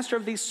 the master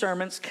of these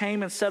servants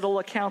came and settled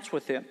accounts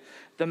with him.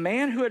 The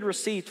man who had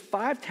received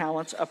 5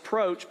 talents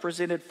approached,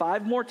 presented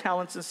 5 more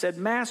talents, and said,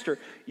 Master,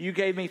 you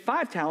gave me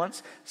 5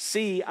 talents.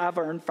 See, I've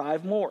earned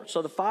 5 more.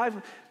 So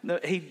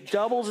he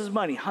doubles his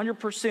money,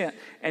 100%,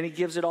 and he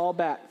gives it all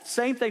back.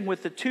 Same thing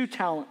with the 2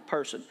 talent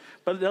person.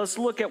 But let's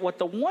look at what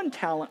the 1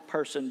 talent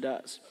person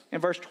does. In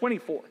verse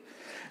 24,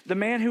 the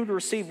man who had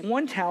received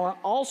 1 talent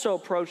also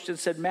approached and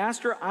said,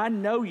 Master, I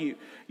know you.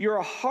 You're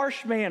a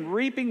harsh man,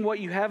 reaping what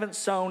you haven't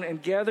sown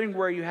and gathering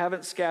where you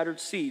haven't scattered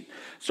seed.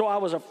 So I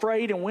was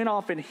afraid and went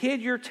off and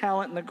hid your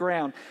talent in the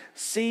ground.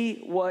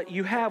 See what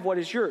you have, what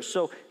is yours.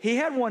 So he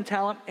had 1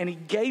 talent and he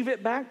gave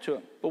it back to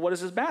him. But what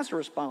does his master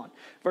respond?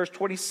 Verse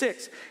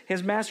 26,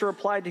 his master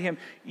replied to him,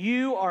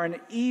 you are an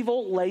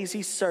evil,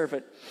 lazy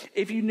servant.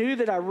 If you knew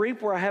that I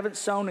reap where I haven't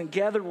sown and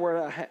gathered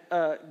where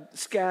I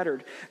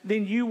scattered,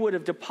 then you would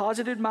have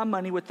deposited my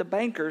money with the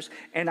bankers,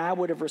 and I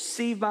would have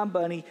received my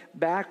money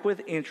back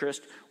with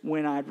interest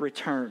when I'd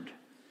returned.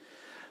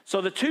 So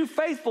the 2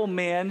 faithful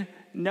men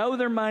know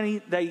their money,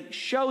 they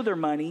show their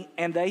money,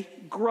 and they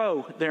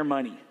grow their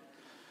money.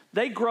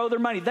 They grow their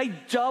money. They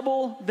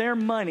double their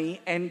money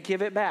and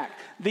give it back.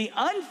 The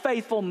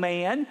unfaithful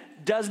man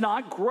does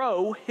not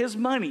grow his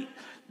money.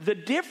 The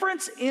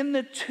difference in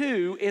the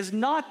 2 is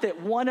not that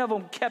one of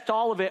them kept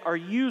all of it or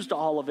used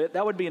all of it.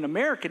 That would be an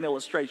American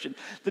illustration.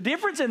 The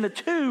difference in the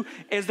 2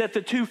 is that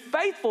the 2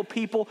 faithful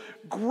people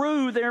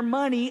grew their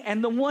money,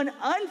 and the one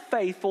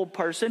unfaithful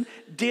person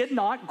did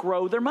not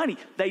grow their money.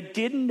 They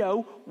didn't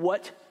know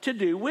what to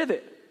do with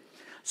it.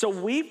 So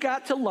we've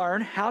got to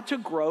learn how to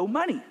grow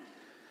money.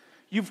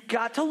 You've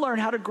got to learn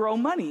how to grow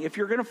money if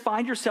you're going to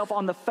find yourself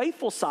on the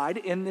faithful side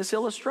in this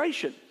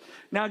illustration.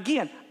 Now,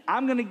 again,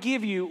 I'm going to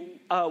give you,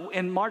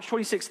 in March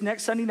 26th,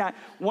 next Sunday night,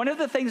 one of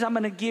the things I'm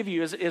going to give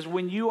you is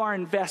when you are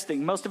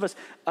investing. Most of us,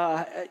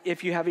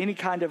 if you have any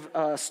kind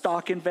of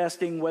stock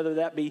investing, whether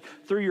that be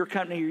through your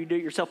company or you do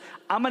it yourself,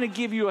 I'm going to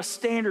give you a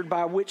standard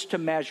by which to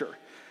measure.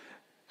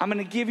 I'm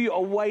going to give you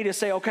a way to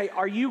say, okay,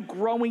 are you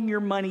growing your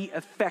money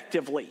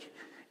effectively?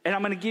 And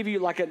I'm going to give you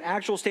like an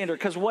actual standard,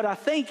 because what I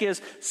think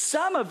is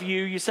some of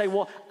you say,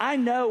 well, I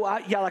know,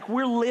 like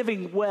we're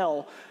living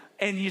well.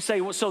 And you say,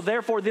 well, so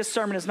therefore this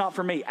sermon is not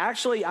for me.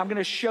 Actually, I'm going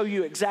to show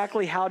you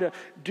exactly how to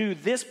do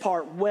this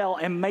part well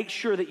and make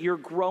sure that you're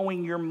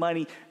growing your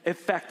money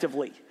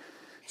effectively.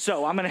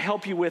 So I'm going to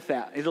help you with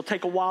that. It'll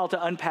take a while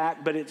to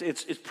unpack, but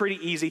it's pretty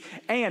easy.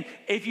 And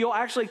if you'll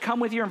actually come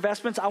with your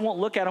investments, I won't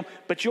look at them,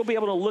 but you'll be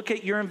able to look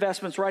at your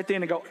investments right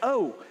then and go,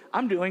 oh,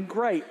 I'm doing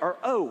great, or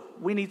oh,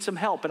 we need some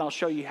help, and I'll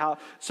show you how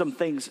some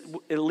things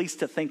at least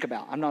to think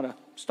about. I'm not a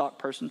stock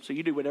person, so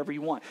you do whatever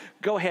you want.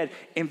 Go ahead,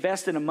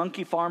 invest in a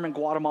monkey farm in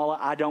Guatemala.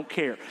 I don't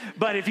care.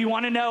 But if you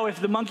want to know if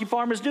the monkey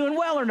farm is doing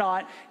well or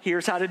not,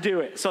 here's how to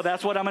do it. So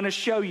that's what I'm going to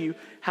show you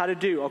how to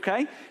do,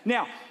 okay?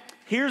 Now,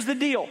 here's the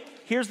deal.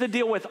 Here's the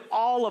deal with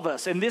all of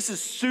us, and this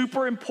is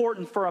super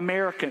important for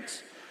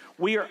Americans.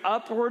 We are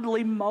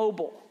upwardly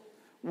mobile.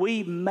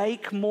 We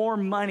make more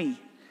money.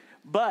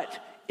 But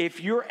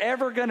if you're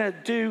ever going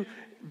to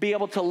be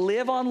able to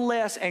live on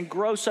less and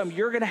grow some,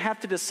 you're going to have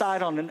to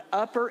decide on an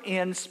upper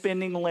end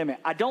spending limit.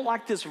 I don't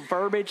like this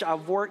verbiage. I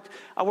worked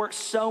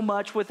so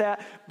much with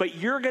that, but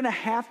you're going to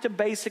have to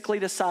basically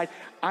decide,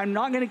 I'm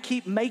not going to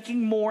keep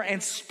making more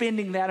and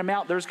spending that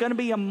amount. There's going to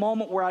be a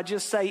moment where I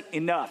just say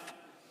enough.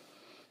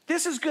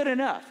 This is good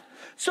enough.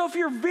 So if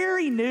you're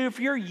very new, if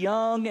you're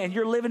young and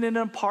you're living in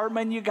an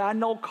apartment, you got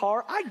an old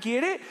car, I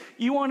get it.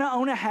 You want to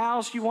own a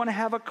house, you want to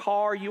have a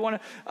car, you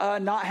want to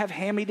not have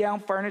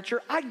hand-me-down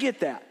furniture. I get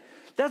that.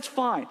 That's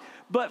fine.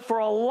 But for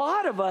a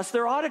lot of us,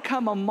 there ought to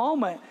come a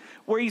moment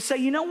where you say,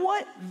 you know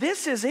what?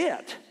 This is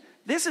it.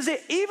 This is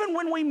it. Even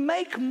when we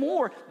make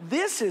more,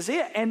 this is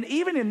it. And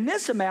even in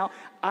this amount,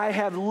 I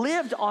have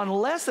lived on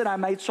less than I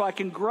made so I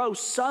can grow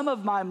some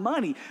of my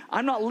money.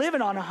 I'm not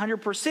living on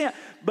 100%.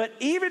 But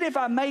even if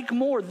I make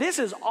more, this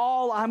is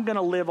all I'm going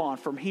to live on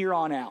from here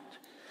on out.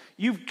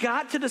 You've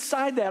got to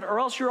decide that, or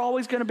else you're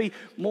always going to be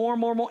more.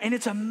 And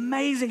it's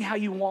amazing how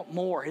you want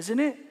more, isn't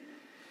it?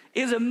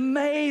 It's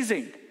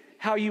amazing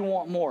how you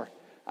want more.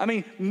 I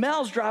mean,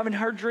 Mel's driving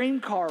her dream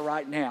car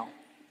right now.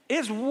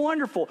 It's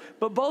wonderful.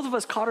 But both of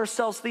us caught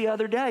ourselves the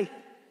other day,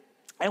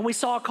 and we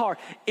saw a car.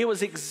 It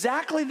was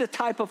exactly the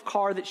type of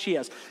car that she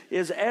has. It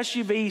is an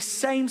SUV,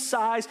 same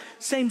size,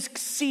 same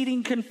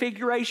seating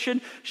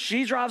configuration.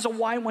 She drives a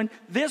white one.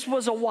 This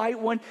was a white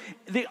one.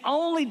 The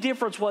only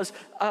difference was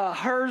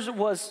hers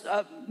was,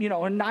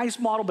 a nice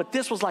model, but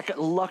this was like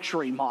a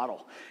luxury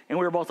model. And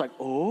we were both like,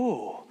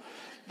 oh,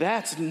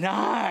 that's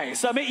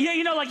nice. I mean,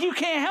 you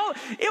can't help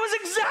it. It was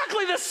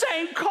exactly the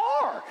same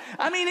car.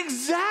 I mean,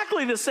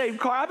 exactly the same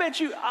car. I bet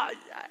you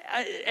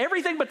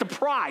everything but the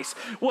price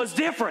was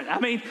different. I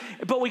mean,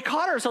 but we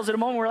caught ourselves at a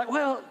moment where we're like,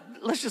 well,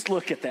 let's just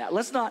look at that.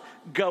 Let's not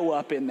go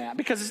up in that,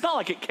 because it's not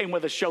like it came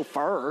with a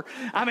chauffeur.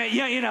 I mean,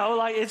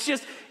 it's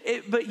just,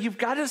 but you've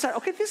got to decide,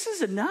 okay, this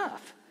is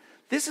enough.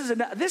 This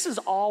is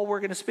all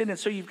we're going to spend. And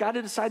so you've got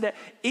to decide that.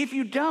 If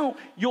you don't,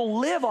 you'll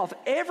live off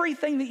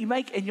everything that you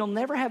make, and you'll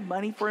never have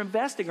money for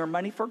investing or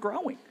money for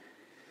growing.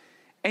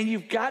 And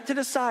you've got to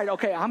decide,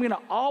 okay, I'm going to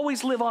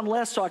always live on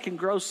less so I can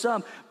grow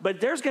some,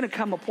 but there's going to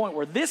come a point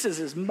where this is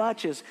as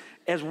much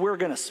as we're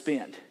going to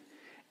spend.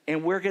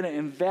 And we're going to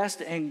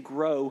invest and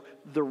grow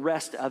the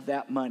rest of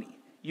that money.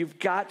 You've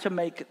got to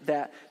make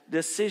that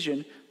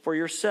decision for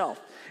yourself.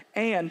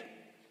 And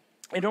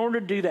in order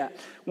to do that,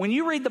 when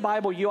you read the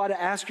Bible, you ought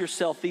to ask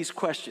yourself these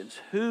questions.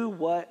 Who,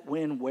 what,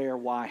 when, where,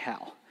 why,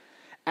 how?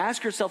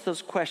 Ask yourself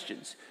those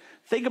questions.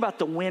 Think about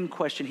the when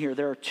question here.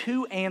 There are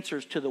two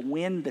answers to the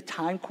when, the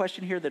time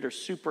question here, that are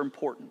super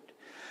important.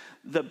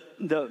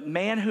 The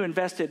man who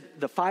invested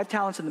the 5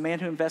 talents and the man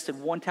who invested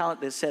 1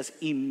 talent, that says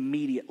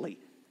immediately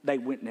they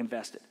went and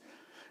invested.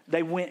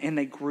 They went and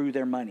they grew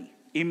their money.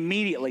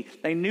 Immediately.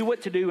 They knew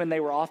what to do and they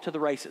were off to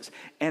the races.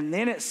 And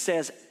then it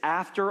says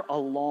after a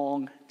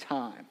long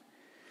time.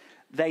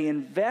 They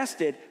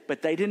invested,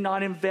 but they did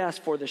not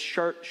invest for the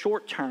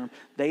short term.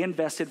 They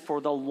invested for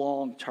the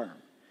long term.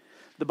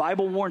 The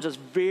Bible warns us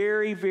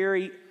very,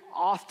 very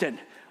often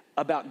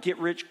about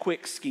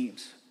get-rich-quick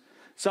schemes.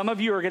 Some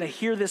of you are going to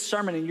hear this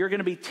sermon and you're going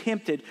to be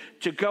tempted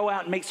to go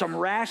out and make some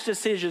rash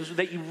decisions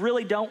that you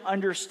really don't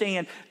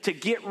understand to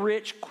get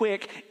rich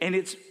quick, and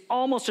it's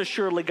almost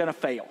assuredly going to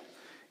fail.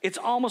 It's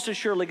almost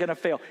assuredly going to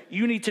fail.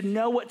 You need to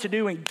know what to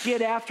do and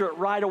get after it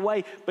right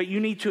away, but you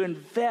need to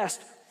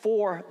invest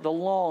for the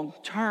long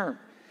term.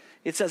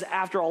 It says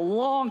after a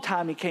long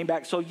time he came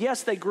back. So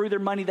yes, they grew their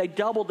money, they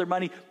doubled their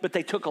money, but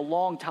they took a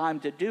long time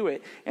to do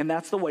it. And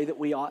that's the way that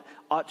we ought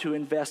to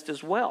invest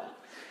as well.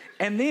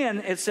 And then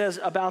it says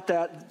about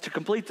that, to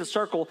complete the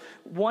circle,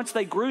 once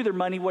they grew their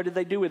money, what did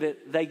they do with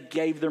it? They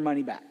gave their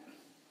money back.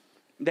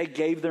 They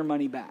gave their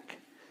money back.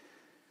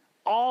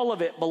 All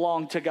of it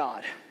belonged to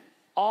God.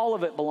 All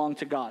of it belonged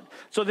to God.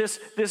 So this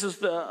is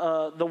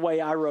the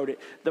way I wrote it.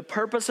 The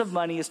purpose of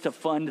money is to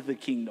fund the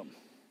kingdom.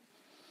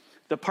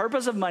 The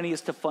purpose of money is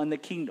to fund the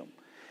kingdom.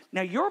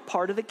 Now, you're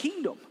part of the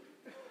kingdom.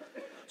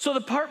 So the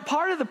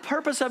part of the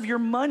purpose of your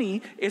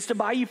money is to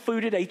buy you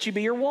food at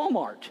H-E-B or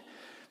Walmart.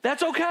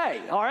 That's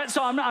okay, all right?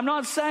 So I'm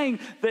not saying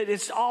that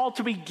it's all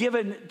to be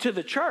given to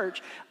the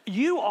church.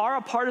 You are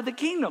a part of the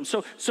kingdom.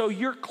 So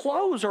your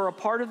clothes are a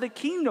part of the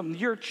kingdom.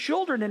 Your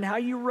children and how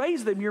you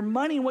raise them, your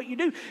money and what you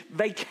do.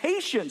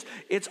 Vacations,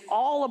 it's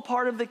all a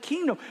part of the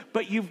kingdom.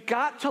 But you've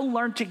got to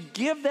learn to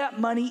give that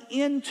money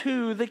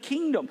into the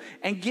kingdom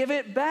and give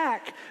it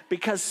back,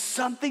 because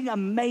something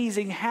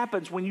amazing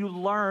happens when you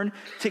learn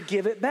to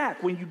give it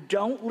back. When you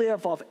don't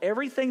live off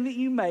everything that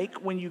you make,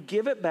 when you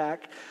give it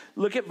back.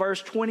 Look at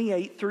verse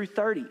 28 through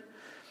 30.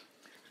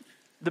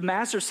 The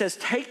master says,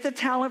 take the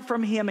talent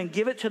from him and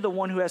give it to the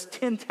one who has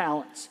 10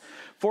 talents.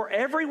 For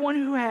everyone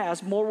who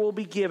has, more will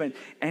be given,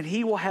 and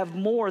he will have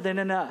more than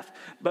enough.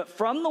 But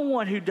from the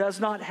one who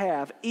does not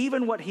have,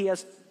 even what he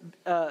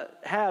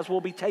has will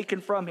be taken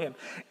from him.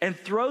 And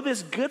throw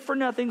this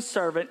good-for-nothing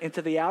servant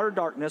into the outer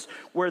darkness,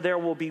 where there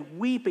will be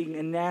weeping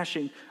and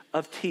gnashing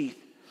of teeth.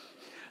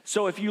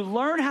 So if you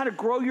learn how to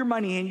grow your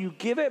money and you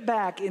give it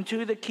back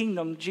into the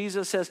kingdom,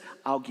 Jesus says,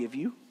 I'll give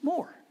you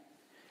more,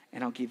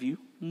 and I'll give you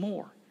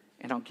more,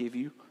 and I'll give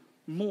you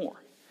more.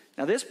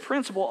 Now, this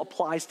principle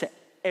applies to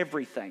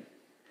everything.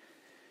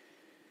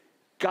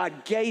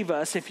 God gave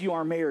us, if you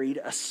are married,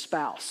 a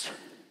spouse.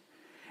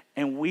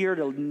 And we are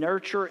to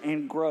nurture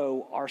and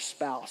grow our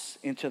spouse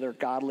into their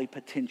godly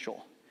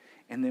potential.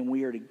 And then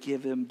we are to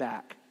give them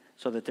back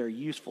so that they're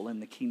useful in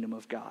the kingdom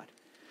of God.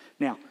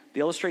 Now, the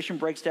illustration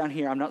breaks down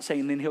here. I'm not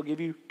saying then he'll give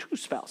you 2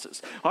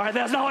 spouses. All right,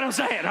 that's not what I'm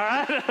saying, all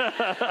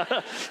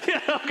right?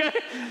 Yeah, okay?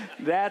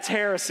 That's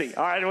heresy.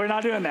 All right, we're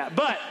not doing that.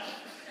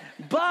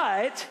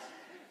 But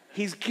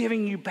he's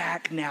giving you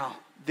back now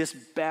this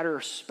better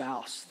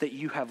spouse that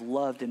you have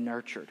loved and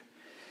nurtured.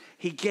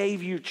 He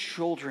gave you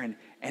children,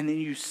 and then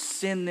you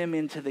send them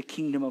into the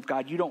kingdom of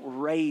God. You don't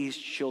raise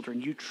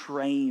children, you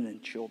train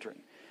children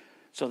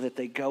so that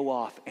they go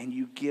off and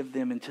you give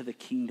them into the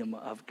kingdom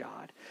of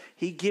God.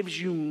 He gives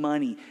you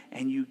money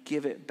and you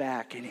give it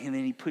back, and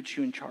then he puts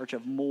you in charge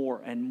of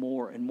more and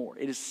more and more.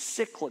 It is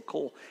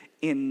cyclical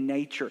in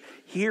nature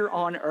here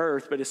on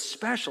earth, but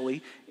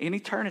especially in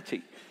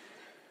eternity.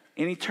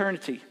 In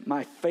eternity,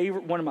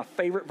 one of my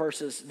favorite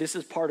verses, this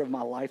is part of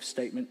my life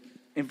statement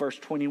in verse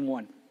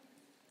 21.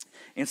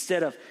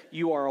 Instead of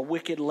you are a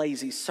wicked,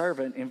 lazy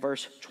servant, in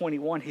verse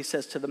 21, he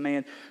says to the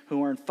man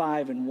who earned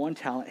 5 and 1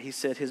 talent, he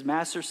said, his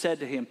master said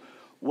to him,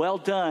 well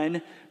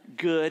done,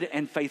 good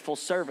and faithful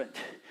servant.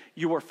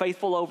 You were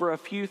faithful over a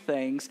few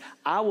things.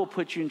 I will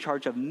put you in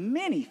charge of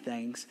many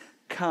things.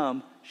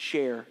 Come,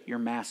 share your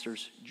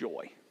master's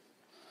joy.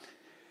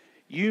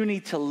 You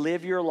need to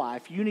live your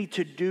life. You need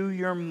to do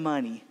your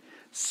money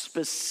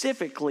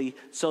specifically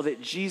so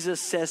that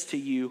Jesus says to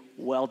you,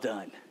 well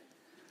done.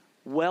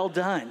 Well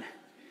done.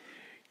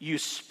 You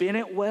spent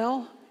it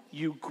well.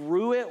 You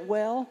grew it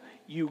well.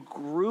 You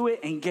grew it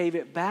and gave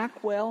it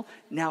back well.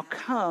 Now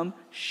come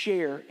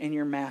share in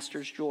your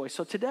master's joy.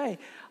 So today,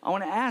 I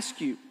want to ask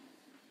you,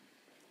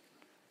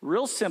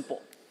 real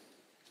simple.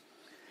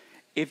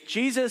 If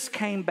Jesus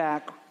came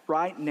back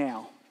right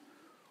now,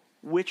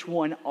 which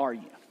one are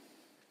you?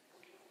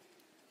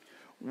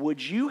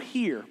 Would you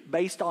hear,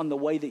 based on the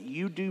way that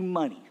you do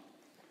money,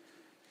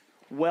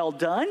 well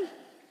done,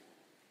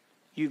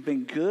 you've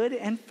been good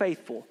and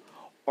faithful,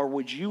 or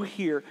would you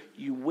hear,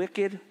 you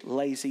wicked,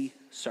 lazy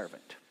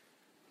servant?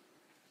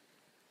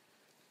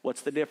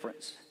 What's the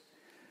difference?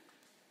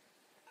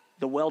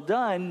 The well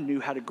done knew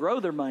how to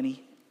grow their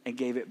money and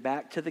gave it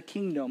back to the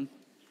kingdom,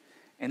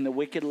 and the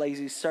wicked,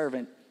 lazy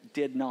servant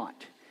did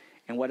not.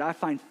 And what I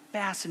find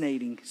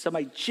fascinating,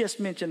 somebody just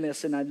mentioned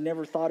this and I'd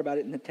never thought about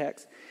it in the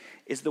text,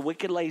 is the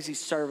wicked, lazy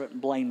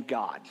servant blamed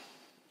God.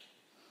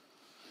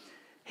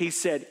 He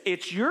said,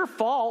 it's your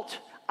fault.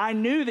 I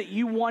knew that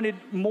you wanted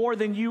more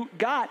than you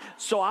got,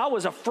 so I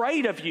was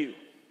afraid of you.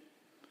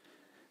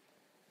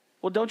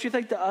 Well, don't you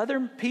think the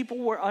other people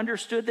were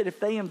understood that if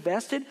they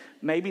invested,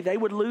 maybe they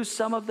would lose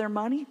some of their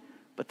money?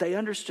 But they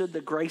understood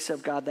the grace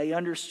of God. They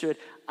understood,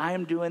 I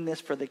am doing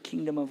this for the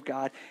kingdom of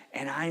God,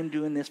 and I am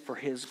doing this for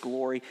his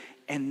glory.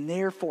 And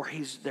therefore,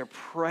 they're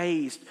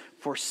praised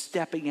for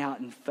stepping out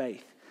in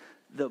faith.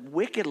 The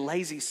wicked,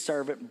 lazy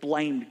servant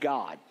blamed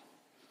God.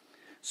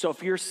 So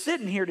if you're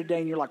sitting here today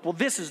and you're like, well,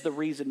 this is the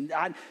reason.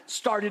 I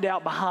started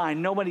out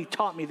behind. Nobody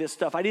taught me this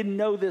stuff. I didn't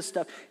know this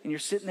stuff. And you're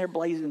sitting there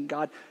blaming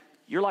God.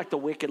 You're like the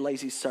wicked,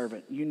 lazy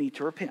servant. You need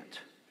to repent.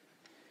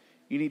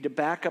 You need to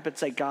back up and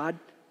say, God,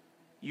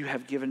 you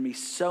have given me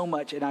so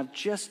much, and I've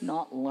just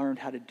not learned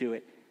how to do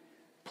it.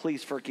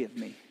 Please forgive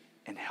me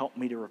and help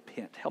me to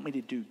repent. Help me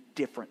to do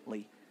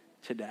differently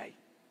today.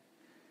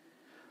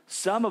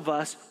 Some of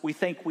us, we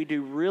think we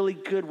do really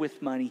good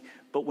with money,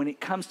 but when it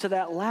comes to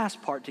that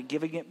last part, to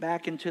giving it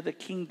back into the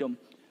kingdom,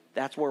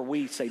 that's where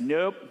we say,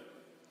 nope,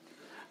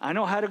 I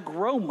know how to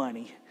grow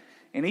money.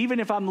 And even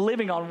if I'm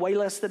living on way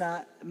less than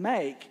I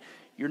make,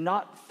 you're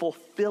not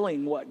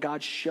fulfilling what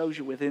God shows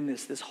you within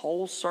this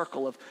whole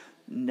circle of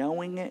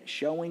knowing it,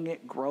 showing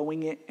it,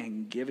 growing it,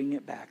 and giving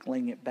it back,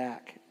 laying it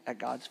back at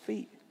God's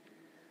feet.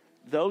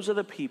 Those are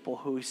the people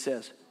who he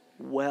says,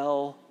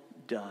 well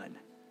done.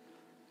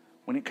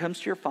 When it comes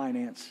to your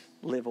finance,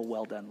 live a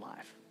well done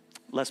life.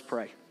 Let's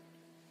pray.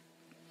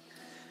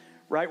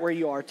 Right where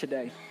you are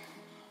today,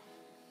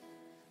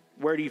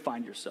 Where do you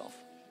find yourself?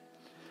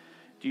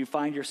 Do you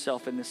find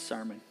yourself in this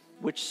sermon?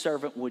 Which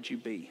servant would you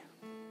be?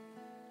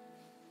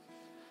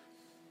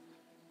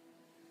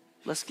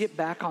 Let's get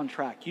back on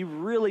track. You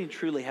really,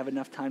 truly have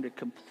enough time to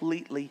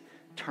completely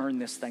turn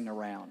this thing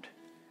around.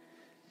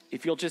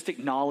 If you'll just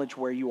acknowledge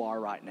where you are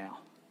right now.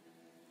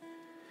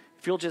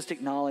 If you'll just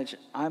acknowledge,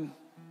 I'm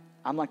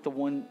like the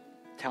one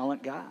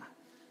talent guy.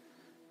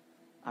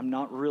 I'm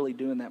not really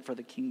doing that for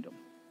the kingdom.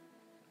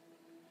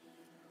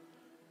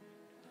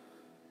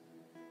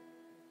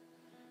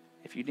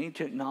 If you need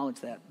to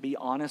acknowledge that, be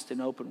honest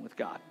and open with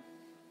God.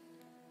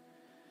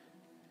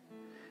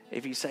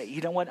 If you say,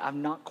 you know what, I've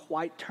not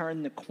quite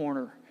turned the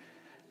corner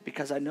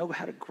because I know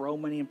how to grow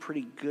money. I'm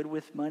pretty good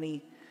with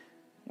money.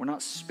 We're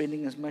not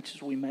spending as much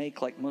as we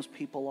make like most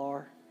people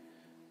are.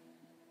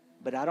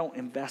 But I don't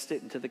invest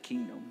it into the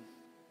kingdom.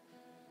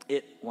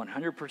 It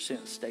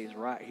 100% stays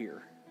right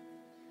here.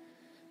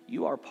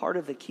 You are part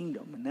of the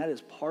kingdom, and that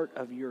is part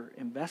of your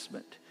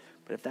investment.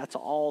 But if that's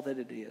all that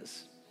it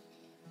is,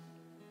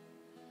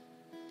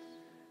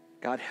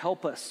 God,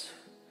 help us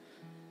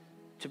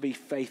to be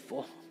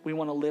faithful. We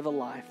want to live a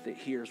life that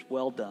hears,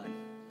 well done.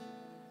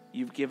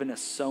 You've given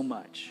us so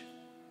much.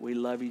 We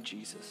love you,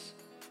 Jesus.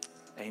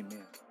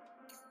 Amen.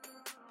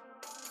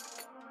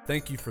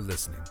 Thank you for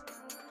listening.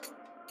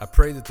 I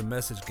pray that the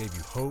message gave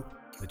you hope,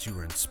 that you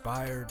were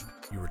inspired,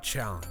 you were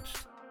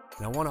challenged.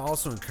 And I want to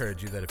also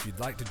encourage you that if you'd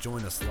like to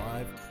join us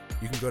live,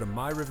 you can go to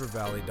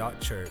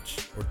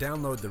myrivervalley.church or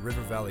download the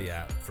River Valley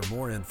app for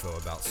more info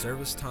about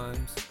service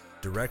times,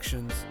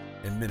 directions,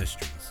 and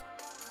ministries.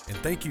 And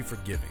thank you for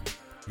giving.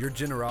 Your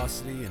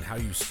generosity and how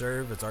you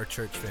serve as our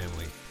church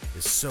family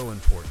is so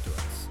important to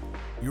us.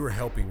 You are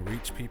helping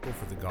reach people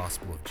for the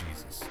gospel of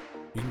Jesus.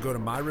 You can go to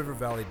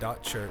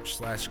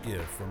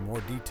myrivervalley.church/give for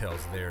more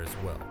details there as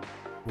well.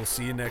 We'll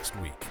see you next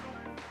week.